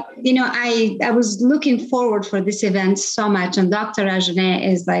 I was looking forward for this event so much, and Dr. Ajane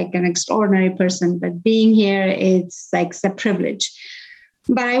is like an extraordinary person, but being here, it's like a privilege.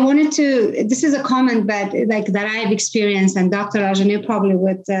 But I wanted to, this is a comment, but like that I've experienced, and Dr. Ajane probably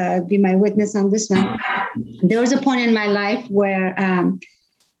would be my witness on this one. There was a point in my life where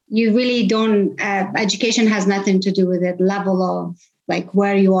you really don't, education has nothing to do with it. Level of like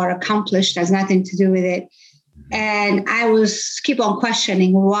where you are accomplished has nothing to do with it. And I was keep on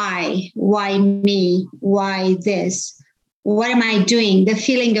questioning why me, why this, what am I doing? The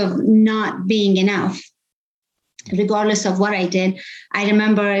feeling of not being enough. Regardless of what I did. I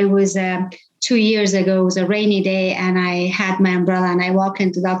remember it was 2 years ago, it was a rainy day, and I had my umbrella and I walked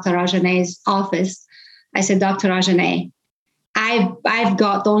into Dr. Ajane's office. I said, Dr. Ajane, I've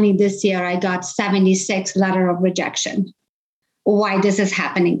got only this year, I got 76 letter of rejection. Why this is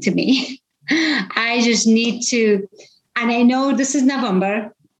happening to me? I just need to, and I know this is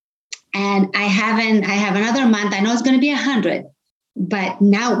November and I have another month. I know it's going to be 100, but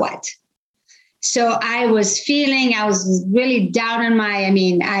now what? So I was really down on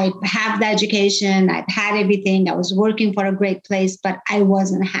I have the education, I've had everything. I was working for a great place, but I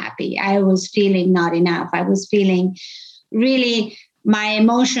wasn't happy. I was feeling not enough. I was feeling really, my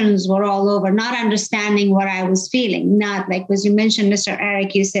emotions were all over, not understanding what I was feeling. Not like, as you mentioned, Mr.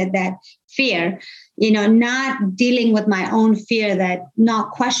 Eric, you said that fear, not dealing with my own fear, that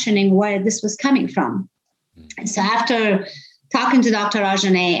not questioning where this was coming from. So after talking to Dr.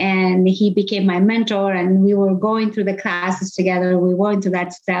 Ajane, and he became my mentor, and we were going through the classes together. We went into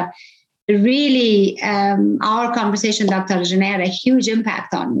that step. Really, our conversation, Dr. Ajane, had a huge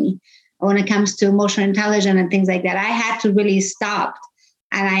impact on me when it comes to emotional intelligence and things like that. I had to really stop,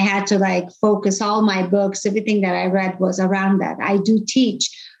 and I had to focus. All my books, everything that I read was around that. I do teach,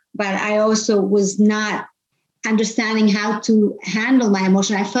 but I also was not understanding how to handle my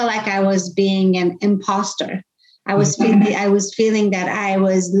emotion. I felt like I was being an imposter. I was feeling that I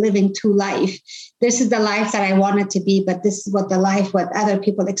was living two life. This is the life that I wanted to be, but this is what other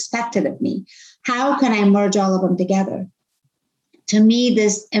people expected of me. How can I merge all of them together? To me,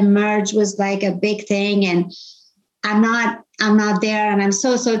 this emerge was like a big thing, and I'm not there. And I'm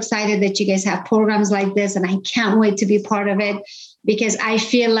so excited that you guys have programs like this, and I can't wait to be part of it, because I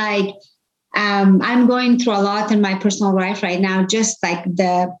feel like I'm going through a lot in my personal life right now, just like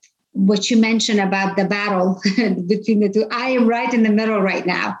what you mentioned about the battle between the two. I am right in the middle right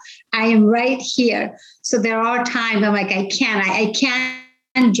now. I am right here. So there are times I'm like, I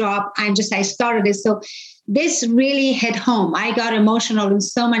can't drop. I started it. So this really hit home. I got emotional in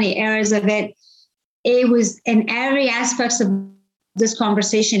so many areas of it. It was in every aspect of this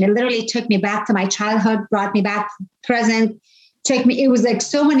conversation. It literally took me back to my childhood, brought me back present, it was like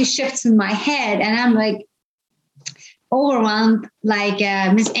so many shifts in my head. And I'm like, overwhelmed, like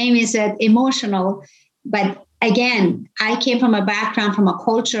Miss Amy said, emotional. But again, I came from a background, from a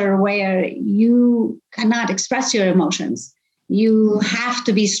culture where you cannot express your emotions. You have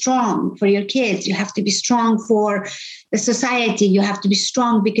to be strong for your kids. You have to be strong for the society. You have to be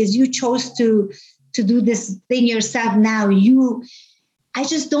strong because you chose to do this thing yourself. Now I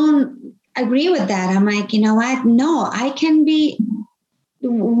just don't agree with that. I'm like, you know what? No, I can be.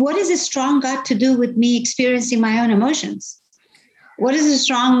 What is a strong got to do with me experiencing my own emotions? What is a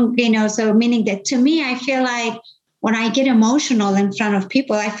strong, so meaning that to me, I feel like when I get emotional in front of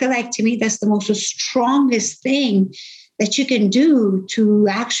people, I feel like to me, that's the most strongest thing that you can do, to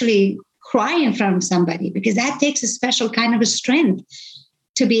actually cry in front of somebody, because that takes a special kind of a strength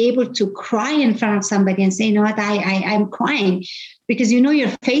to be able to cry in front of somebody and say, you know what, I'm crying, because your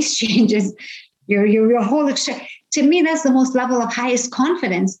face changes, your whole. To me, that's the most level of highest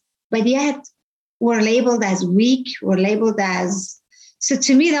confidence, but yet we're labeled as weak. We're labeled as, so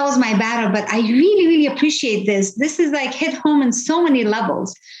to me, that was my battle, but I really, really appreciate this. This is like hit home in so many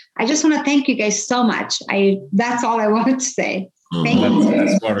levels. I just want to thank you guys so much. That's all I wanted to say. Thank you.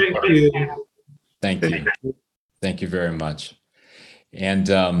 That's wonderful. Thank you. Thank you very much. And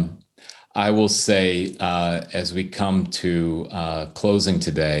I will say, as we come to closing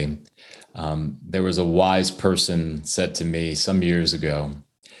today, there was a wise person said to me some years ago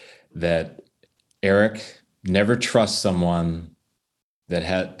that, Eric, never trust someone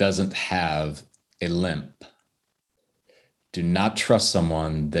that doesn't have a limp. Do not trust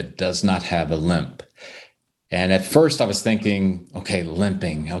someone that does not have a limp. And at first I was thinking, okay,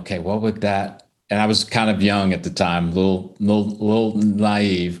 limping. Okay, what would that? And I was kind of young at the time, a little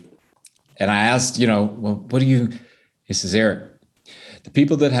naive. And I asked, well, what do you, he says, Eric, the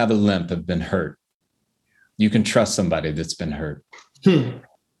people that have a limp have been hurt. You can trust somebody that's been hurt. If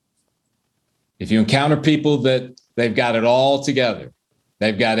you encounter people that they've got it all together,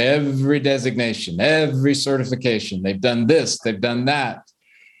 they've got every designation, every certification, they've done this, they've done that.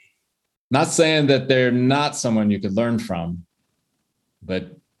 Not saying that they're not someone you could learn from,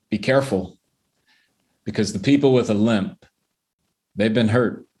 but be careful, because the people with a limp, they've been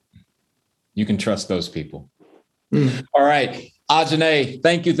hurt. You can trust those people. All right. Ajane,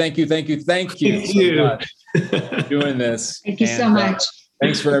 thank you so much for doing this. Thank you so much.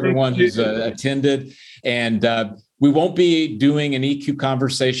 Thanks for everyone who's attended. And we won't be doing an EQ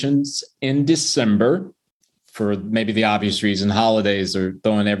Conversations in December for maybe the obvious reason. Holidays are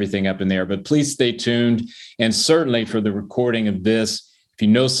throwing everything up in there, but please stay tuned. And certainly for the recording of this, if you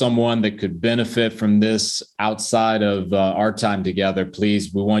know someone that could benefit from this outside of our time together,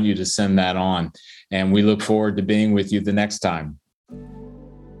 please, we want you to send that on. And we look forward to being with you the next time.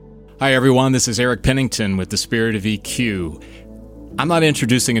 Hi, everyone. This is Eric Pennington with the Spirit of EQ. I'm not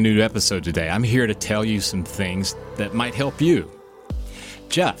introducing a new episode today. I'm here to tell you some things that might help you.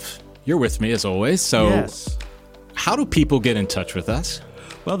 Jeff, you're with me as always. So yes. How do people get in touch with us?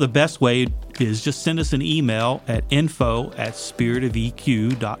 Well, the best way is just send us an email at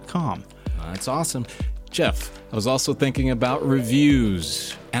info@spiritofeq.com. That's awesome. Jeff, I was also thinking about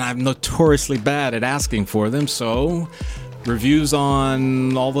reviews, and I'm notoriously bad at asking for them. So reviews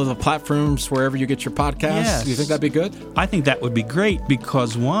on all of the platforms, wherever you get your podcasts. Yes. Do you think that'd be good? I think that would be great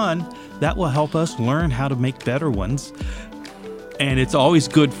because, one, that will help us learn how to make better ones. And it's always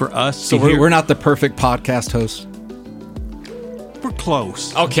good for us. So we're not the perfect podcast hosts? We're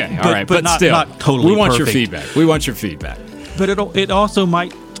close. Okay, all right. But still, not totally we want perfect. We want your feedback. But it also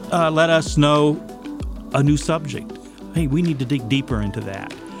might let us know a new subject. Hey, we need to dig deeper into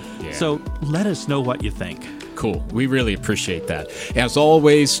that. Yeah. So let us know what you think. Cool. We really appreciate that. As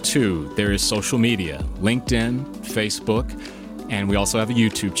always, too, there is social media, LinkedIn, Facebook, and we also have a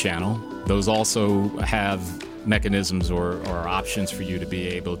YouTube channel. Those also have mechanisms or options for you to be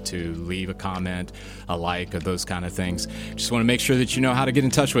able to leave a comment, a like, or those kind of things. Just want to make sure that you know how to get in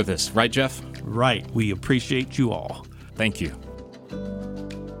touch with us. Right, Jeff? Right. We appreciate you all. Thank you.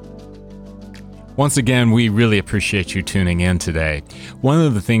 Once again, we really appreciate you tuning in today. One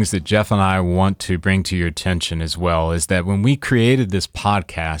of the things that Jeff and I want to bring to your attention as well is that when we created this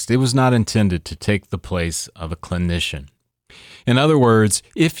podcast, it was not intended to take the place of a clinician. In other words,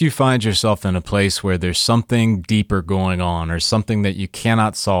 if you find yourself in a place where there's something deeper going on or something that you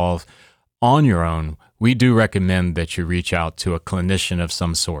cannot solve on your own, we do recommend that you reach out to a clinician of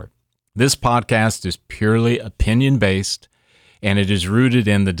some sort. This podcast is purely opinion-based, and it is rooted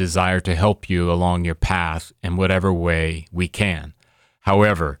in the desire to help you along your path in whatever way we can.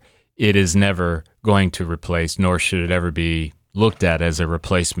 However, it is never going to replace, nor should it ever be looked at as a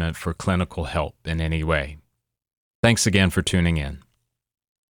replacement for clinical help in any way. Thanks again for tuning in.